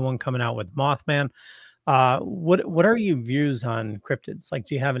have a new one coming out with Mothman. What are your views on cryptids? Like,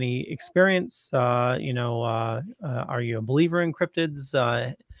 do you have any experience? Are you a believer in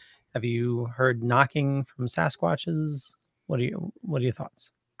cryptids? Have you heard knocking from Sasquatches? What are your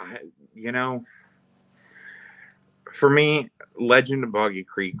thoughts? For me, Legend of Boggy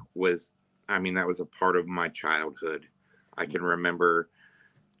Creek was, that was a part of my childhood. I can remember,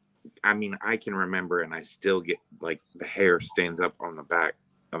 and I still get like the hair stands up on the back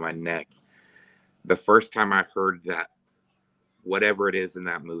of my neck. The first time I heard that, whatever it is in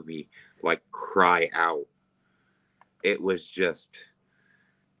that movie, like cry out, it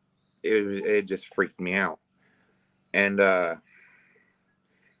just freaked me out. And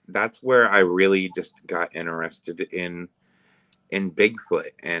that's where I really just got interested in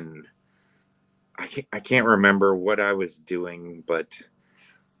Bigfoot. And I can't remember what I was doing, but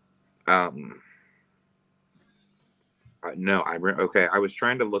I was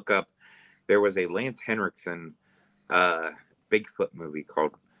trying to look up. There was a Lance Henriksen Bigfoot movie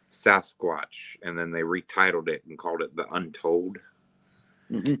called Sasquatch, and then they retitled it and called it The Untold.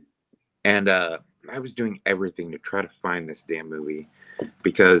 Mm-hmm. And I was doing everything to try to find this damn movie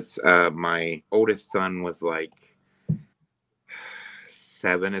because my oldest son was like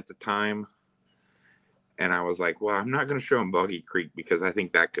 7 at the time. And I was like, well, I'm not going to show him Boggy Creek because I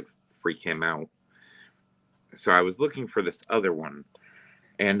think that could freak him out. So I was looking for this other one,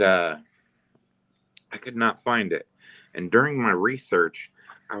 and I could not find it. And during my research,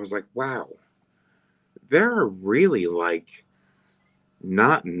 I was like, wow, there are really like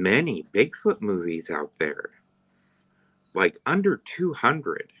not many Bigfoot movies out there, like under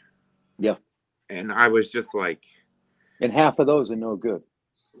 200. Yeah. And I was just like, and half of those are no good.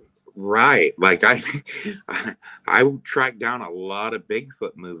 Right. Like I tracked down a lot of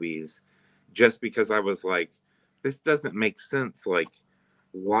Bigfoot movies just because I was like, this doesn't make sense. Like,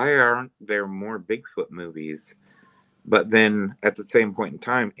 why aren't there more Bigfoot movies? But then at the same point in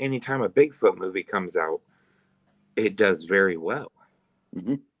time, anytime a Bigfoot movie comes out, it does very well.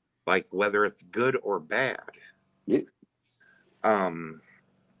 Mm-hmm. Like whether it's good or bad. Yeah.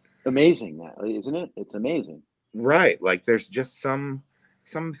 Amazing that, isn't it? It's amazing. Right. Like there's just some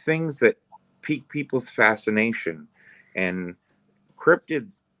things that pique people's fascination, and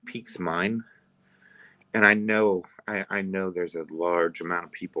cryptids piques mine. And I know there's a large amount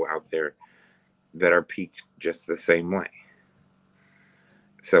of people out there that are piqued just the same way.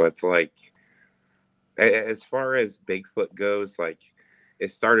 So it's like, as far as Bigfoot goes, like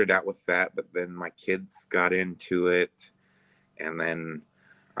it started out with that, but then my kids got into it, and then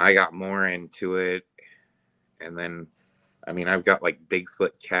I got more into it, and then, I mean, I've got like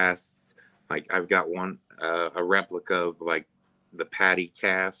Bigfoot casts. Like I've got one, a replica of like the Patty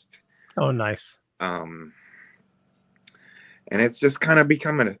cast. Oh, nice. And it's just kind of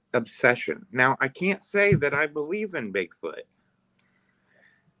become an obsession. Now, I can't say that I believe in Bigfoot.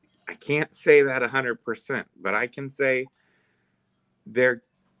 I can't say that 100%, but I can say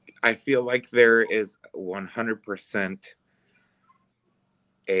I feel like there is 100%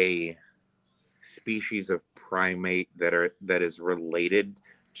 a species of primate that is related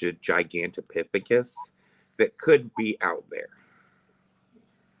to Gigantopithecus that could be out there.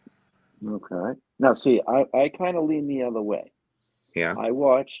 Okay. Now, see, I kind of lean the other way. Yeah. I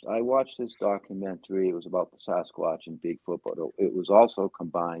watched this documentary. It was about the Sasquatch and Bigfoot, but it was also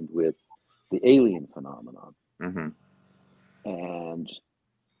combined with the alien phenomenon. Mm-hmm. And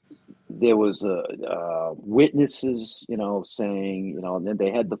there was witnesses, saying, and then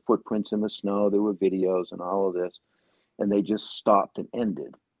they had the footprints in the snow. There were videos and all of this, and they just stopped and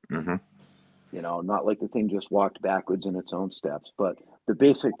ended. Mm-hmm. Not like the thing just walked backwards in its own steps, but the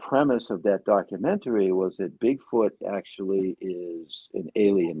basic premise of that documentary was that Bigfoot actually is an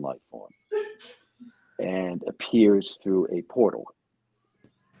alien life form and appears through a portal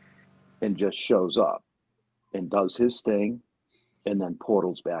and just shows up and does his thing and then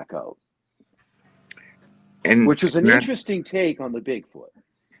portals back out. And which is an interesting take on the Bigfoot.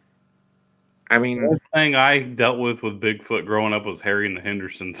 I mean, one thing I dealt with Bigfoot growing up was Harry and the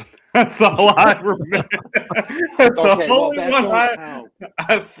Hendersons. That's all I remember. That's okay, the only that one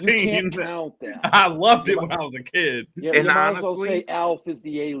I seen. You can't count that. I loved it when I was a kid. Yeah, and you might as well say Alf is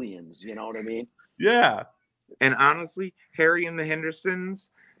the aliens. You know what I mean? Yeah. And honestly, Harry and the Hendersons,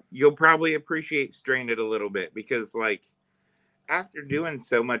 you'll probably appreciate Stranded a little bit because, like, after doing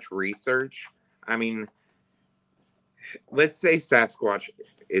so much research, I mean, let's say Sasquatch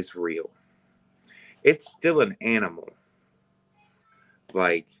is real. It's still an animal.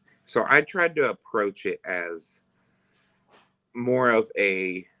 Like, so I tried to approach it as more of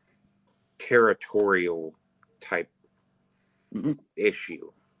a territorial type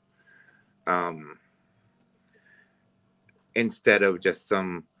issue. Instead of just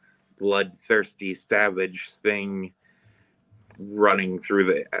some bloodthirsty savage thing running through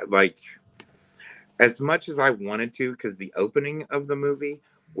the, like, as much as I wanted to, because the opening of the movie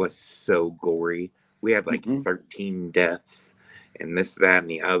was so gory. We had like 13 deaths and this, that, and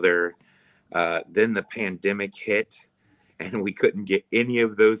the other. Then the pandemic hit and we couldn't get any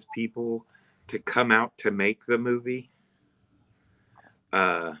of those people to come out to make the movie.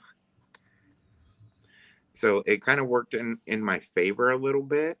 So it kind of worked in my favor a little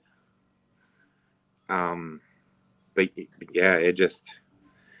bit. But yeah, it just,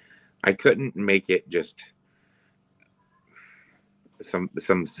 I couldn't make it just some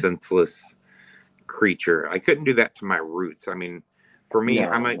senseless creature. I couldn't do that to my roots. I mean, for me,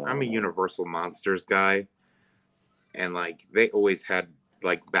 I'm a Universal Monsters guy, and like they always had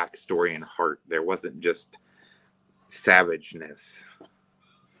like backstory and heart. There wasn't just savageness.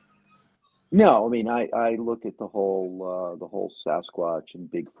 No, I mean, I look at the whole Sasquatch and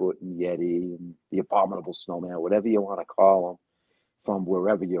Bigfoot and Yeti and the Abominable Snowman, whatever you want to call them, from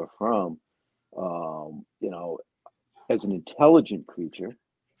wherever you're from, as an intelligent creature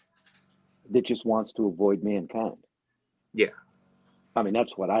that just wants to avoid mankind. Yeah. I mean,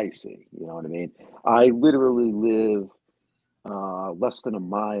 that's what I see. You know what I mean? I literally live less than a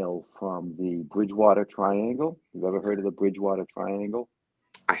mile from the Bridgewater Triangle. You've ever heard of the Bridgewater Triangle?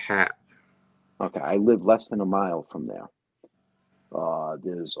 I have. Okay, I live less than a mile from there.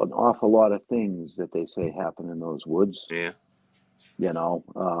 There's an awful lot of things that they say happen in those woods. Yeah.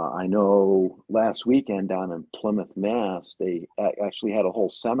 I know last weekend down in Plymouth, Mass, they actually had a whole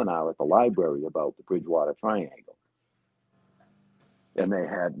seminar at the library about the Bridgewater Triangle. And they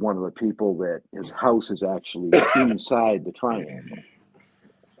had one of the people that his house is actually inside the triangle.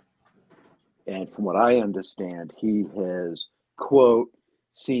 And from what I understand, he has, quote,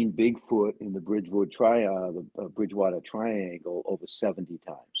 seen Bigfoot in the Bridgewater Triangle over 70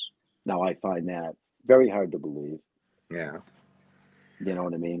 times. Now, I find that very hard to believe. Yeah. You know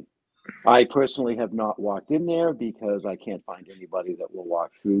what I mean? I personally have not walked in there because I can't find anybody that will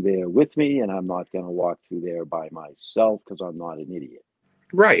walk through there with me, and I'm not going to walk through there by myself because I'm not an idiot.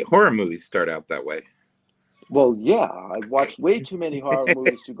 Right. Horror movies start out that way. Well, yeah, I've watched way too many horror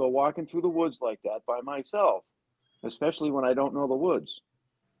movies to go walking through the woods like that by myself, especially when I don't know the woods.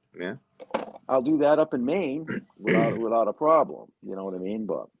 Yeah. I'll do that up in Maine without a problem. You know what I mean?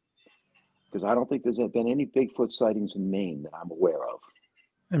 But because I don't think there's been any Bigfoot sightings in Maine that I'm aware of.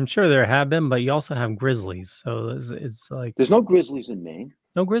 I'm sure there have been, but you also have grizzlies. So it's like there's no grizzlies in Maine.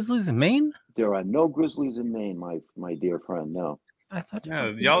 No grizzlies in Maine? There are no grizzlies in Maine, my dear friend. No. I thought.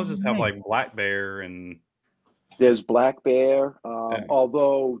 Yeah, y'all just have like black bear and. There's black bear.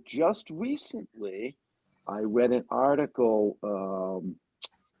 Although just recently, I read an article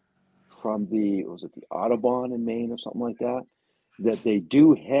from the Audubon in Maine or something like that, that they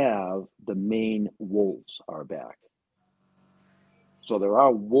do have the Maine wolves are back. So there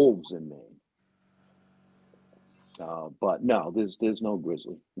are wolves in Maine. But no, there's no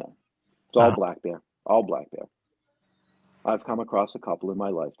grizzly. No, it's all black bear. All black bear. I've come across a couple in my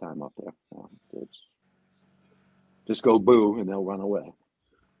lifetime up there. It's just go boo and they'll run away.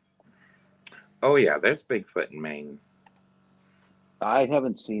 Oh yeah, there's Bigfoot in Maine. I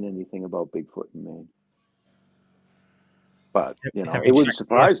haven't seen anything about Bigfoot in Maine, but you know, it wouldn't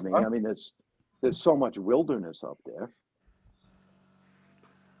surprise me. I mean, there's so much wilderness up there.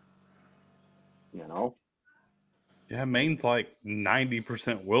 You know. Yeah, Maine's like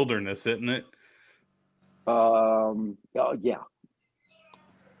 90% wilderness, isn't it? Yeah.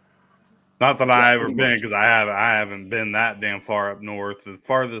 Not that I ever been, because I haven't been that damn far up north. The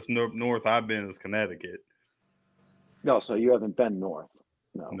farthest north I've been is Connecticut. No, so you haven't been north.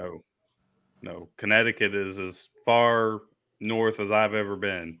 No. Connecticut is as far north as I've ever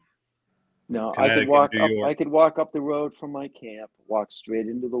been. No, I could walk up the road from my camp, walk straight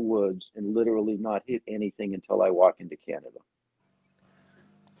into the woods, and literally not hit anything until I walk into Canada.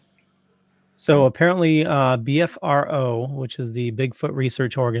 So apparently, BFRO, which is the Bigfoot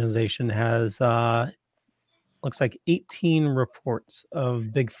Research Organization, has looks like 18 reports of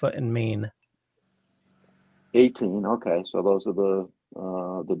Bigfoot in Maine. 18. Okay, so those are the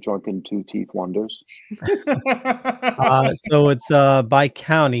drunken two-teeth wonders. So it's by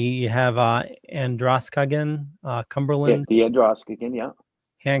county. You have Androscoggin, Cumberland. Yeah, the Androscoggin, yeah.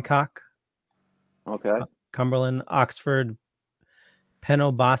 Hancock. Okay. Cumberland, Oxford,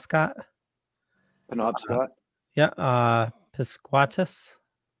 Penobscot. Piscataquis.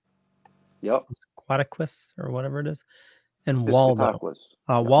 Yep. Piscataquis or whatever it is, and Waldo.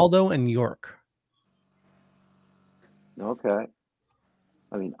 Waldo and York. Okay.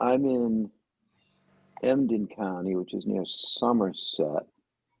 I mean, I'm in Emden County, which is near Somerset.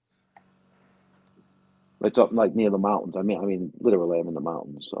 It's up like near the mountains. I mean, literally, I'm in the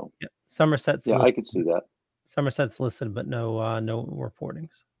mountains. So yeah, Somerset's. Yeah, listed. I could see that. Somerset's listed, but no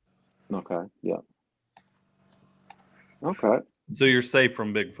reportings. Okay. Yeah. Okay. So you're safe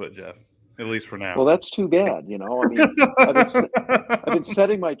from Bigfoot, Jeff, at least for now. Well, that's too bad. You know, I mean, I've been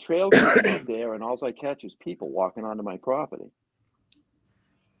setting my trail cams up there, and all I catch is people walking onto my property.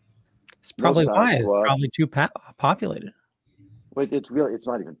 It's probably why it's probably too populated. But it's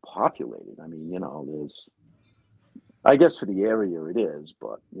not even populated. I mean, you know, I guess for the area it is,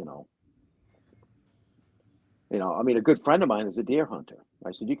 but you know, I mean, a good friend of mine is a deer hunter.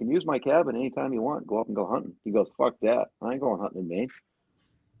 I said, you can use my cabin anytime you want. Go up and go hunting. He goes, fuck that. I ain't going hunting in Maine.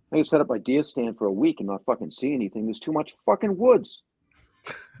 I can set up my deer stand for a week and not fucking see anything. There's too much fucking woods.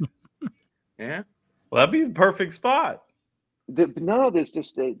 Yeah. Well, that'd be the perfect spot. No, there's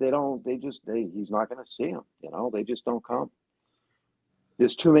just he's not going to see them. You know, they just don't come.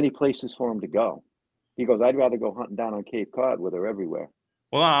 There's too many places for him to go. He goes, I'd rather go hunting down on Cape Cod where they're everywhere.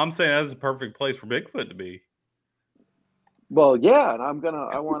 Well, I'm saying that's a perfect place for Bigfoot to be. Well, yeah, and I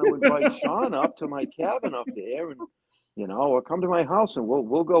want to invite Shawn up to my cabin up there, and or come to my house and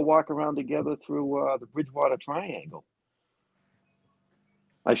we'll go walk around together through the Bridgewater Triangle.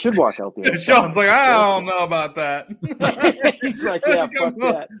 I should walk out there. Shawn's like, I don't know about that. He's like, yeah, fuck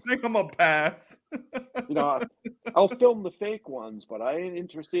that. I think I'm gonna pass. I'll film the fake ones, but I ain't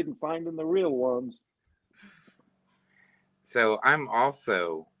interested in finding the real ones. So I'm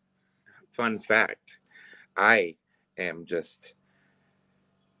also, fun fact, I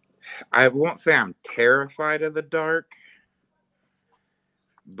won't say I'm terrified of the dark,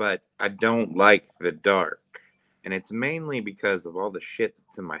 but I don't like the dark. And it's mainly because of all the shit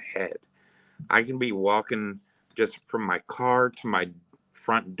that's in my head. I can be walking just from my car to my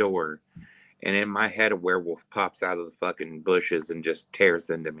front door, and in my head, a werewolf pops out of the fucking bushes and just tears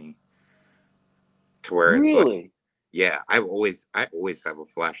into me. To where it's like, yeah, I always have a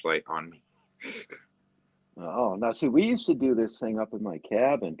flashlight on me. Oh, now see, we used to do this thing up in my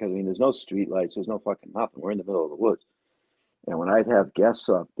cabin because I mean, there's no street lights, there's no fucking nothing. We're in the middle of the woods, and when I'd have guests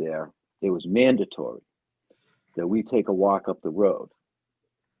up there, it was mandatory that we take a walk up the road.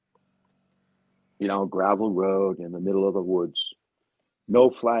 You know, gravel road in the middle of the woods, no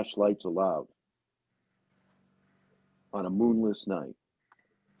flashlights allowed on a moonless night.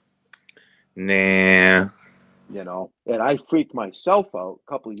 Nah. You know, and I freaked myself out a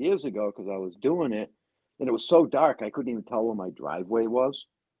couple of years ago because I was doing it, and it was so dark I couldn't even tell where my driveway was.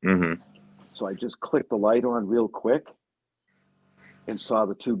 Mm-hmm. So I just clicked the light on real quick and saw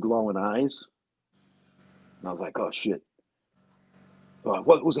the two glowing eyes. And I was like, oh, shit. Oh,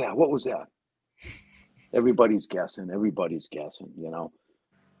 what was that? What was that? Everybody's guessing, you know.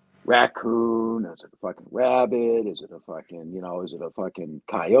 Raccoon, is it a fucking rabbit? Is it a fucking, you know, is it a fucking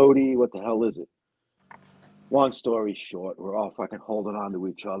coyote? What the hell is it? Long story short, we're all fucking holding on to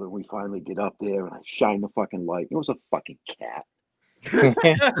each other. We finally get up there and I shine the fucking light. It was a fucking cat. You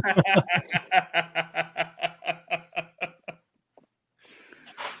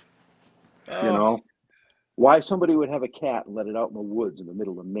know, why somebody would have a cat and let it out in the woods in the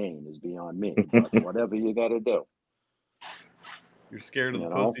middle of Maine is beyond me. But whatever you got to do. You're scared of the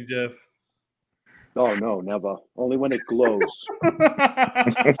pussy, Jeff? Oh, no, never. Only when it glows.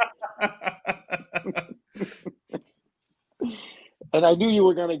 And I knew you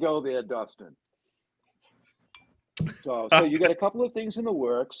were going to go there, Dustin. So you got a couple of things in the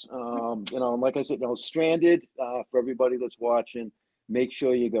works. You know, and like I said, you know, Stranded, for everybody that's watching, make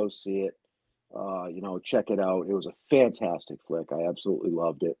sure you go see it. You know, check it out. It was a fantastic flick. I absolutely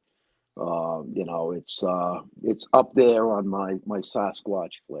loved it. You know, it's up there on my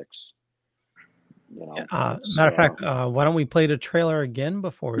Sasquatch flicks. You know, matter of fact, why don't we play the trailer again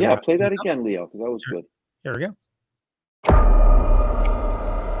before we play that again, Leo, because that was good. Here we go.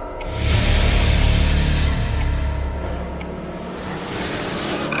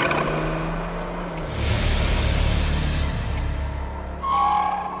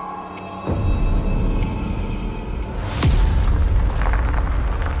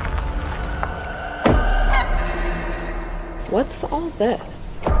 What's all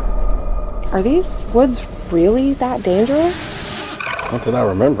this? Are these woods really that dangerous? Not that I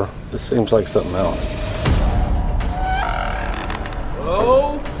remember. This seems like something else.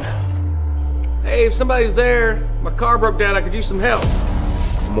 Hello? Hey, if somebody's there, my car broke down. I could use some help.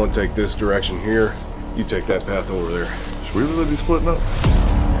 I'm gonna take this direction here. You take that path over there. Should we really be splitting up?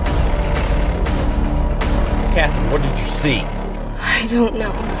 Catherine, what did you see? I don't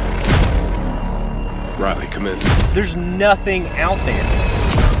know. Riley, come in. There's nothing out there.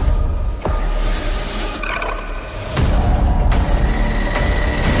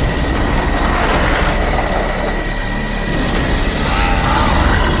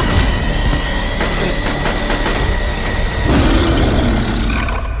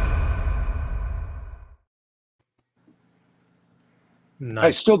 Nice.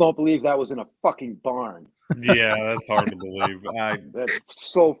 I still don't believe that was in a fucking barn. Yeah, that's hard to believe. That's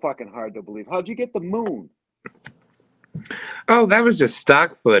so fucking hard to believe. How'd you get the moon? Oh, that was just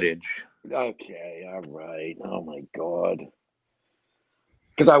stock footage. Okay, all right. Oh my God.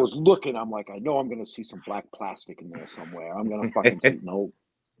 Because I was looking, I'm like, I know I'm going to see some black plastic in there somewhere. I'm going to fucking see. No.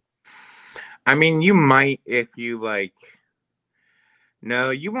 I mean, you might if you like. No,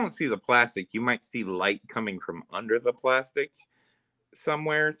 you won't see the plastic. You might see light coming from under the plastic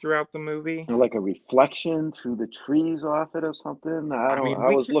somewhere throughout the movie, like a reflection through the trees off it or something. I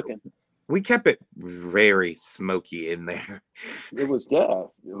was looking. We kept it very smoky in there. It was it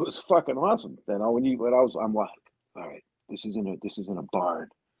was fucking awesome. You know, I'm like, all right, this is in a barn.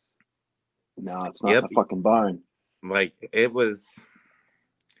 No, it's not a fucking barn. Like it was.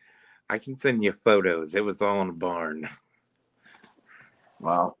 I can send you photos. It was all in a barn.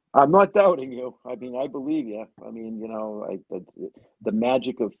 Wow. I'm not doubting you. I mean, I believe you. I mean, you know, the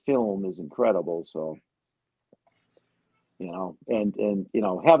magic of film is incredible. So, you know, and you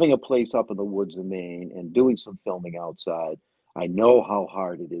know, having a place up in the woods of Maine and doing some filming outside, I know how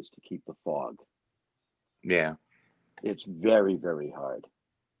hard it is to keep the fog. Yeah. It's very, very hard.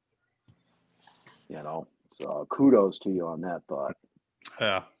 You know, so kudos to you on that thought.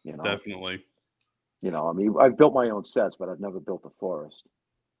 Yeah, you know, definitely. You know, I mean, I've built my own sets, but I've never built a forest.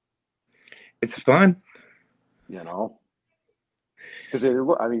 It's fun. You know, Because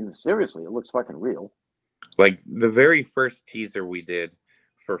I mean, seriously, it looks fucking real. Like the very first teaser we did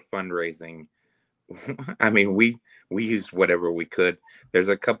for fundraising, I mean, we used whatever we could. There's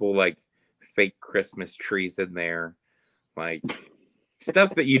a couple like fake Christmas trees in there, like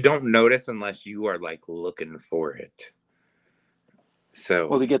stuff that you don't notice unless you are like looking for it. So,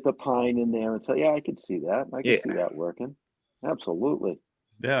 well, to get the pine in there and say, yeah, I could see that. I could Yeah. see that working. Absolutely.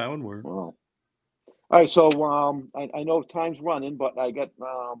 Yeah, that would work. Wow. All right, so I know time's running, but I got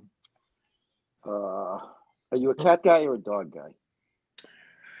are you a cat guy or a dog guy?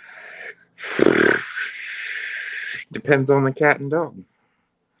 depends on the cat and dog.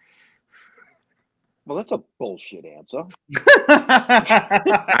 Well, that's a bullshit answer.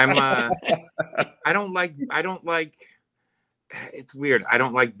 I don't like it's weird. I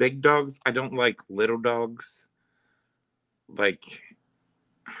don't like big dogs. I don't like little dogs. Like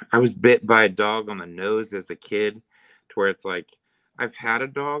I was bit by a dog on the nose as a kid to where it's like I've had a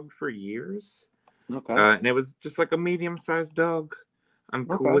dog for years. Okay. And it was just like a medium-sized dog. I'm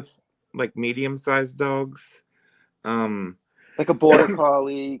cool with like medium-sized dogs. Like a border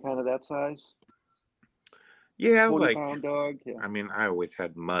collie, kind of that size? Yeah, 40-pound dog. Yeah. I mean, I always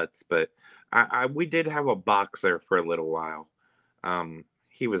had mutts, but we did have a boxer for a little while.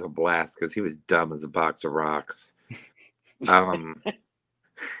 He was a blast because he was dumb as a box of rocks.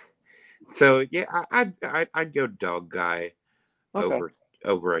 So yeah, I'd go dog guy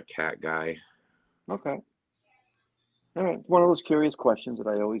over a cat guy. Okay. All right. One of those curious questions that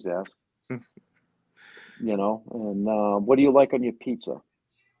I always ask. You know, and what do you like on your pizza?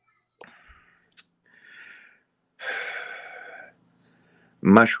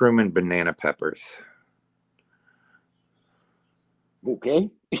 Mushroom and banana peppers. Okay.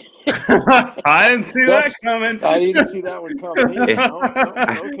 I didn't see that coming. I didn't see that one coming either. No,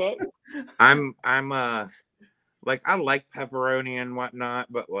 okay. I'm like I like pepperoni and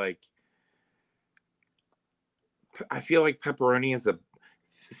whatnot, but like I feel like pepperoni is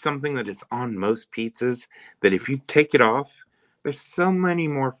something that is on most pizzas that if you take it off, there's so many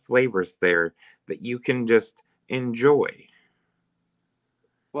more flavors there that you can just enjoy.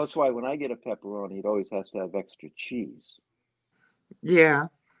 Well, that's why when I get a pepperoni, it always has to have extra cheese. Yeah.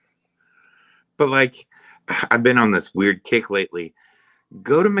 But like I've been on this weird kick lately.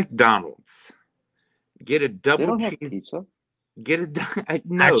 Go to McDonald's. Get a double They don't cheese have pizza. Get a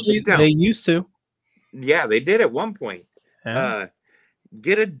no. Actually, they don't. they used to. Yeah, they did at one point. Yeah.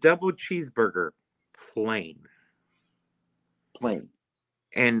 Get a double cheeseburger, plain,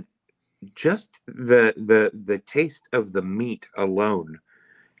 and just the taste of the meat alone.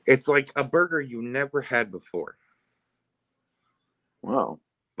 It's like a burger you never had before. Wow.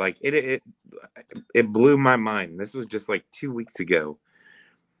 Like it blew my mind. This was just like 2 weeks ago.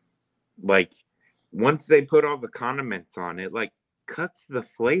 Like once they put all the condiments on it, like cuts the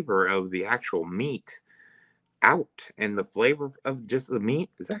flavor of the actual meat out, and the flavor of just the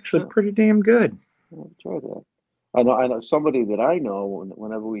meat is actually pretty damn good. I'll try that. I know somebody that I know.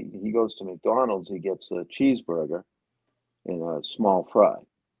 Whenever he goes to McDonald's, he gets a cheeseburger and a small fry,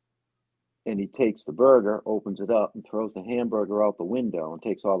 and he takes the burger, opens it up, and throws the hamburger out the window, and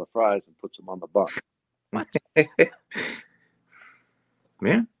takes all the fries and puts them on the bun.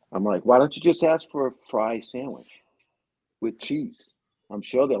 Yeah. I'm like, why don't you just ask for a fry sandwich with cheese? I'm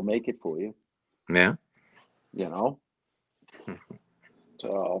sure they'll make it for you. Yeah. You know?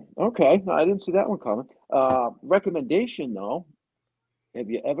 So, okay. I didn't see that one coming. Recommendation, though. Have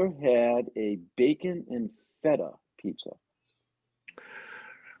you ever had a bacon and feta pizza?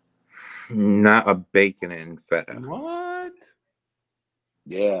 Not a bacon and feta. What?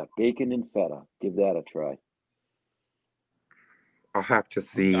 Yeah, bacon and feta. Give that a try. I'll have to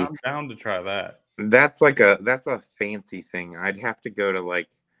see. I'm down to try that. That's a fancy thing. I'd have to go to like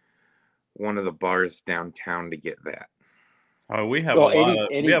one of the bars downtown to get that. Oh, we have a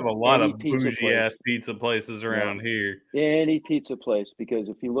lot of bougie ass pizza places around here. Any pizza place, because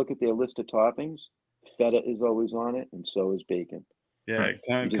if you look at their list of toppings, feta is always on it, and so is bacon. Yeah,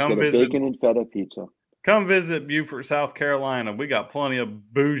 come visit. A bacon and feta pizza. Come visit Beaufort, South Carolina. We got plenty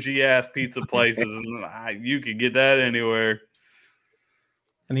of bougie ass pizza places, and you could get that anywhere.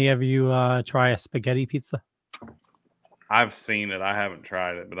 Any of you try a spaghetti pizza? I've seen it. I haven't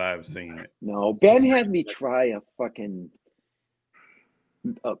tried it, but I have seen it. No, Ben had me try a fucking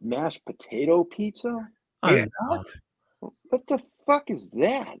mashed potato pizza. Yeah. What the fuck is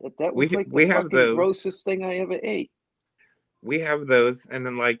that? That was like the fucking grossest thing I ever ate. We have those, and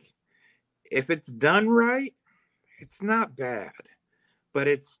then like if it's done right, it's not bad, but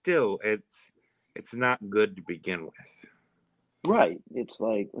it's not good to begin with. Right. It's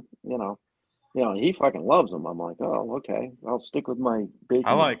like, You know, he fucking loves them. I'm like, oh, okay. I'll stick with my bacon.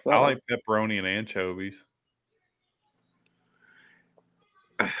 I like feta. pepperoni and anchovies.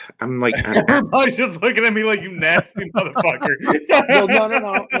 I'm like, everybody's just looking at me like you nasty motherfucker.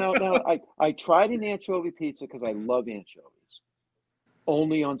 Well, no. I tried an anchovy pizza because I love anchovies.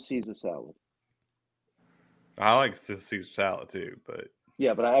 Only on Caesar salad. I like Caesar salad too, but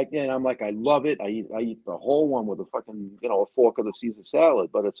yeah, but I'm like, I love it. I eat the whole one with a fucking, a fork of the Caesar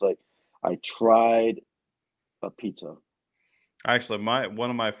salad. But it's like, I tried a pizza. Actually, one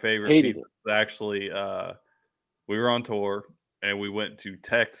of my favorite Hated pizzas is actually we were on tour and we went to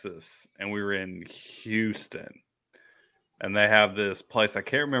Texas and we were in Houston. And they have this place, I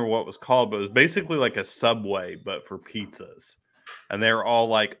can't remember what it was called, but it was basically like a Subway, but for pizzas. And they were all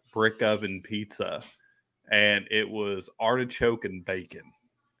like brick oven pizza. And it was artichoke and bacon.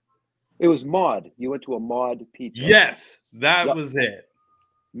 It was Mod. You went to a Mod pizza. Yes, that was it.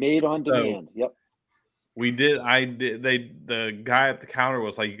 Made on demand. Yep. We did. The guy at the counter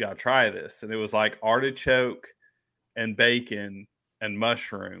was like, "You got to try this," and it was like artichoke and bacon and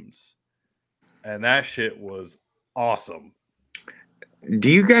mushrooms, and that shit was awesome. Do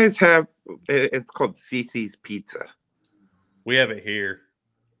you guys have? It's called CC's Pizza. We have it here.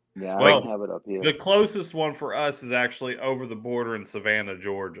 Yeah, I don't have it up here. The closest one for us is actually over the border in Savannah,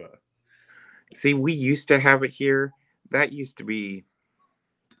 Georgia. See, we used to have it here. That used to be,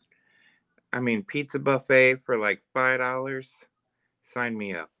 pizza buffet for like $5. Sign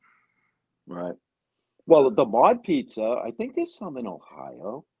me up. Right. Well, the Mod Pizza, I think there's some in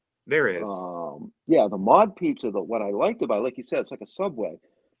Ohio. There is. Yeah, the Mod Pizza, what I liked about it, like you said, it's like a Subway.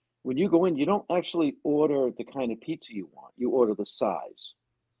 When you go in, you don't actually order the kind of pizza you want. You order the size.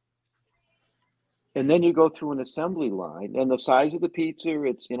 And then you go through an assembly line, and the size of the pizza,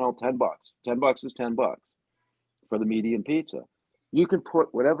 it's, $10. $10 is $10 for the medium pizza. You can put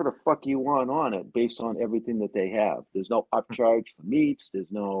whatever the fuck you want on it based on everything that they have. There's no upcharge for meats.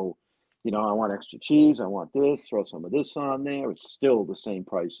 There's no, I want extra cheese. I want this. Throw some of this on there. It's still the same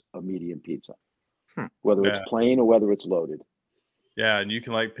price of medium pizza, whether it's plain or whether it's loaded. Yeah, and you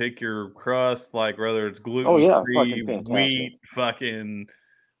can like pick your crust, like whether it's gluten-free, wheat, fucking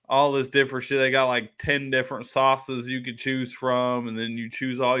all this different shit. They got like 10 different sauces you could choose from, and then you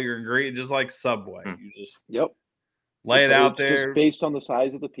choose all your ingredients, just like Subway. You just lay it out there. Just based on the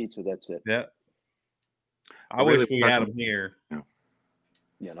size of the pizza, that's it. Yeah. I wish we had them here.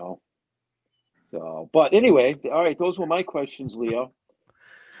 So, but anyway, all right, those were my questions, Leo.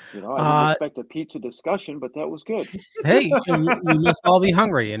 I didn't expect a pizza discussion, but that was good. Hey, you must all be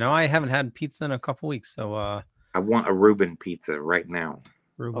hungry. I haven't had pizza in a couple weeks, so I want a Reuben pizza right now.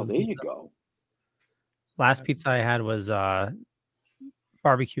 There you go. Last pizza I had was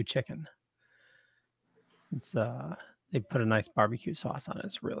barbecue chicken. It's they put a nice barbecue sauce on it.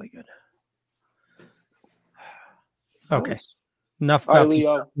 It's really good. Okay. Nice. Enough all right, about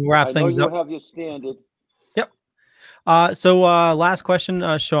Leo. pizza. We'll wrap things up. You have your standard. Yep. So last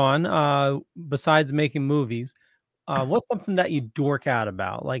question, Shawn. Besides making movies, what's something that you dork out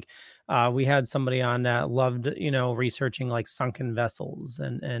about? Like we had somebody on that loved, researching like sunken vessels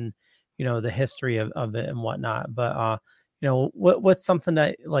and the history of it and whatnot. But what's something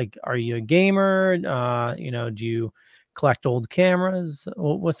that, like, are you a gamer? Do you collect old cameras?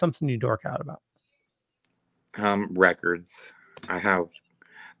 What's something you dork out about? Records. I have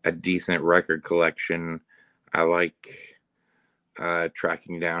a decent record collection. I like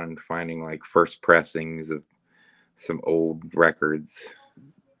tracking down and finding like first pressings of some old records.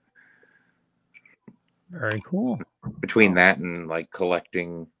 Very cool. Between that and like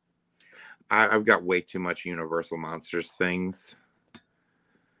collecting, I've got way too much Universal Monsters things.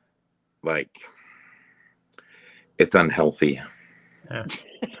 Like, it's unhealthy. Yeah.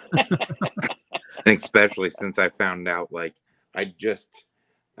 Especially since I found out, like, I just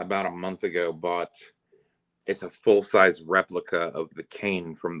about a month ago bought, it's a full-size replica of the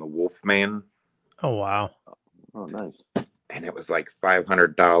cane from the Wolfman. Oh, wow. Oh, nice. And it was like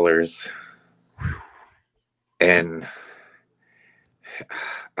 $500. And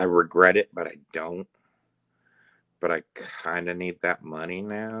I regret it, but I don't. But I kind of need that money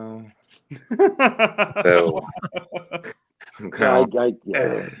now. So I'm kind I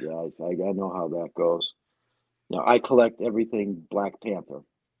know how that goes. Now I collect everything Black Panther,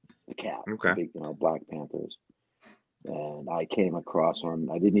 the cat. Okay. Big, Black Panthers. And I came across one.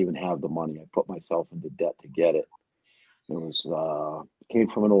 I didn't even have the money. I put myself into debt to get it. It was came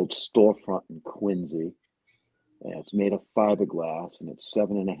from an old storefront in Quincy. And it's made of fiberglass and it's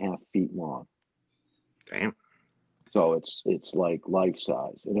 7.5 feet long. Damn. So it's like life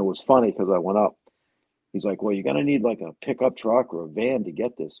size. And it was funny because I went up He's like, well, you're going to need like a pickup truck or a van to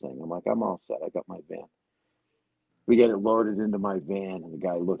get this thing. I'm like, I'm all set. I got my van. We get it loaded into my van, and the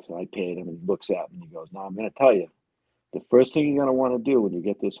guy looks, I paid him, and he looks at me and he goes, now I'm going to tell you, the first thing you're going to want to do when you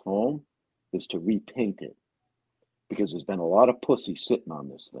get this home is to repaint it, because there's been a lot of pussy sitting on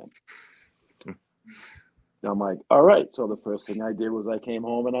this thing. I'm like, all right. So the first thing I did was I came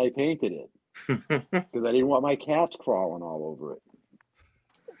home and I painted it because I didn't want my cats crawling all over it.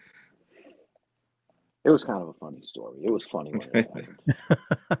 It was kind of a funny story. It was funny when it happened.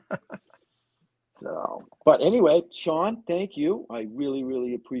 So, but anyway, Shawn, thank you. I really,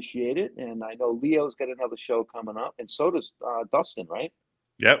 really appreciate it. And I know Leo's got another show coming up, and so does Dustin, right?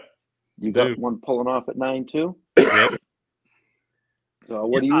 Yep. You got one pulling off at 9 too? Yep. So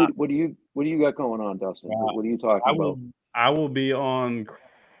what do you got going on, Dustin? What are you talking about? I will be on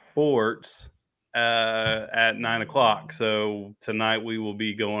Sports at 9 o'clock. So tonight we will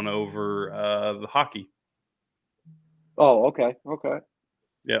be going over the hockey. Oh, okay. Okay.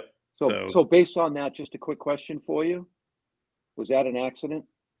 Yep. So based on that, just a quick question for you. Was that an accident?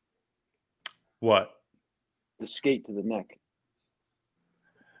 What? The skate to the neck.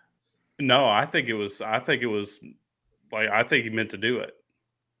 No, I think it was like, I think he meant to do it.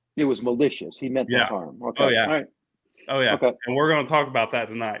 It was malicious. He meant no harm. Okay. Oh yeah. All right. Oh yeah. Okay. And we're going to talk about that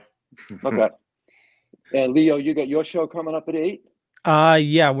tonight. Okay. And Leo, you got your show coming up at 8?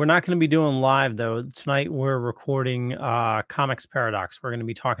 Yeah, we're not going to be doing live though. Tonight we're recording Comics Paradox. We're going to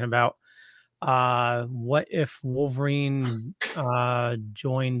be talking about what if Wolverine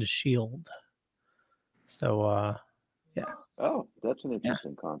joined S.H.I.E.L.D. So yeah. Oh, that's an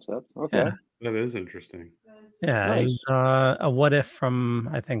interesting concept. Okay. Yeah. That is interesting. Yeah, Nice. it was a what if from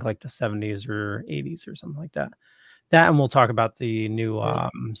I think like the 70s or 80s or something like that. That, and we'll talk about the new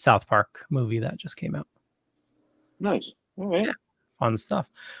South Park movie that just came out. Nice. All right. Yeah, fun stuff.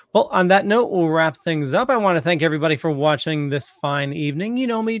 Well, on that note, we'll wrap things up. I want to thank everybody for watching this fine evening. You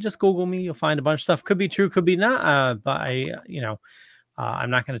know me, just Google me. You'll find a bunch of stuff. Could be true, could be not. But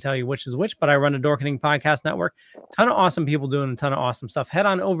I'm not going to tell you which is which, but I run a Dorkening podcast network. Ton of awesome people doing a ton of awesome stuff. Head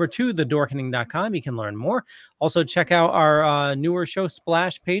on over to thedorkening.com. You can learn more. Also, check out our newer show,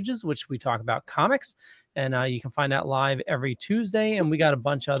 Splash Pages, which we talk about comics. And you can find that live every Tuesday. And we got a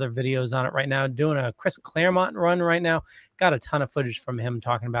bunch of other videos on it right now. Doing a Chris Claremont run right now. Got a ton of footage from him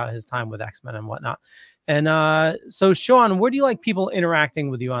talking about his time with X-Men and whatnot. And so, Shawn, where do you like people interacting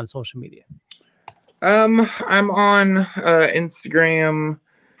with you on social media? I'm on Instagram,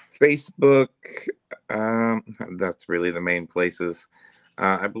 Facebook. That's really the main places.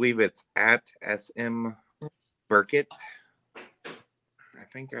 I believe it's at SM Burkett.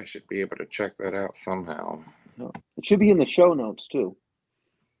 I think I should be able to check that out somehow. It should be in the show notes too.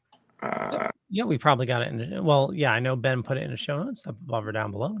 Yeah, we probably got it in. Well, yeah, I know Ben put it in the show notes up above or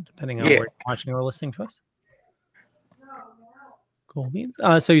down below, depending on where you're watching or listening to us. Cool beans.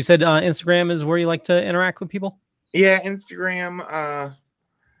 So you said Instagram is where you like to interact with people? Yeah, Instagram.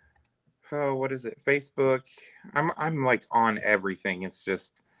 What is it? Facebook. I'm like on everything. It's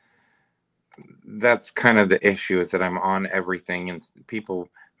just that's kind of the issue, is that I'm on everything and people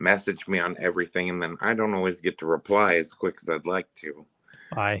message me on everything, and then I don't always get to reply as quick as I'd like to.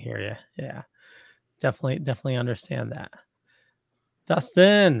 I hear you. Yeah, definitely understand that.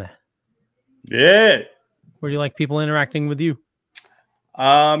 Dustin. Yeah. Where do you like people interacting with you?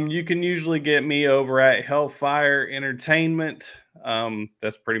 You can usually get me over at Hellfire Entertainment.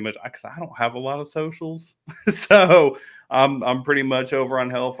 That's pretty much because I don't have a lot of socials, so I'm pretty much over on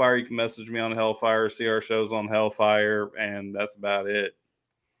Hellfire. You can message me on Hellfire, see our shows on Hellfire, and that's about it.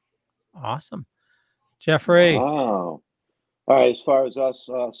 Awesome, Jeffrey. Wow. All right. As far as us,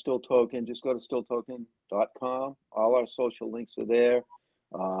 Still Token, just go to stilltoken.com. All our social links are there.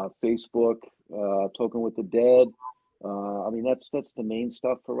 Facebook, Token with the Dead. I mean, that's the main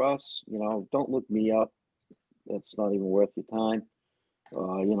stuff for us. Don't look me up. It's not even worth your time.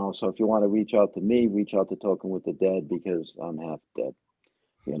 So if you want to reach out to me, reach out to Token with the Dead, because I'm half dead.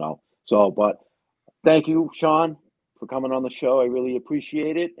 So, but thank you, Shawn, for coming on the show. I really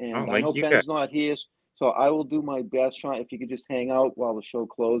appreciate it. And I know Ben's not here, so I will do my best, Shawn. If you could just hang out while the show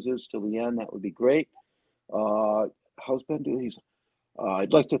closes till the end, that would be great. How's Ben doing?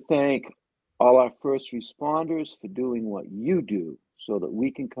 I'd like to thank all our first responders for doing what you do so that we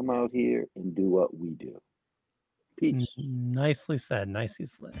can come out here and do what we do. Peace. Nicely said. Nicely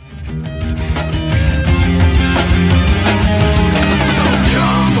said.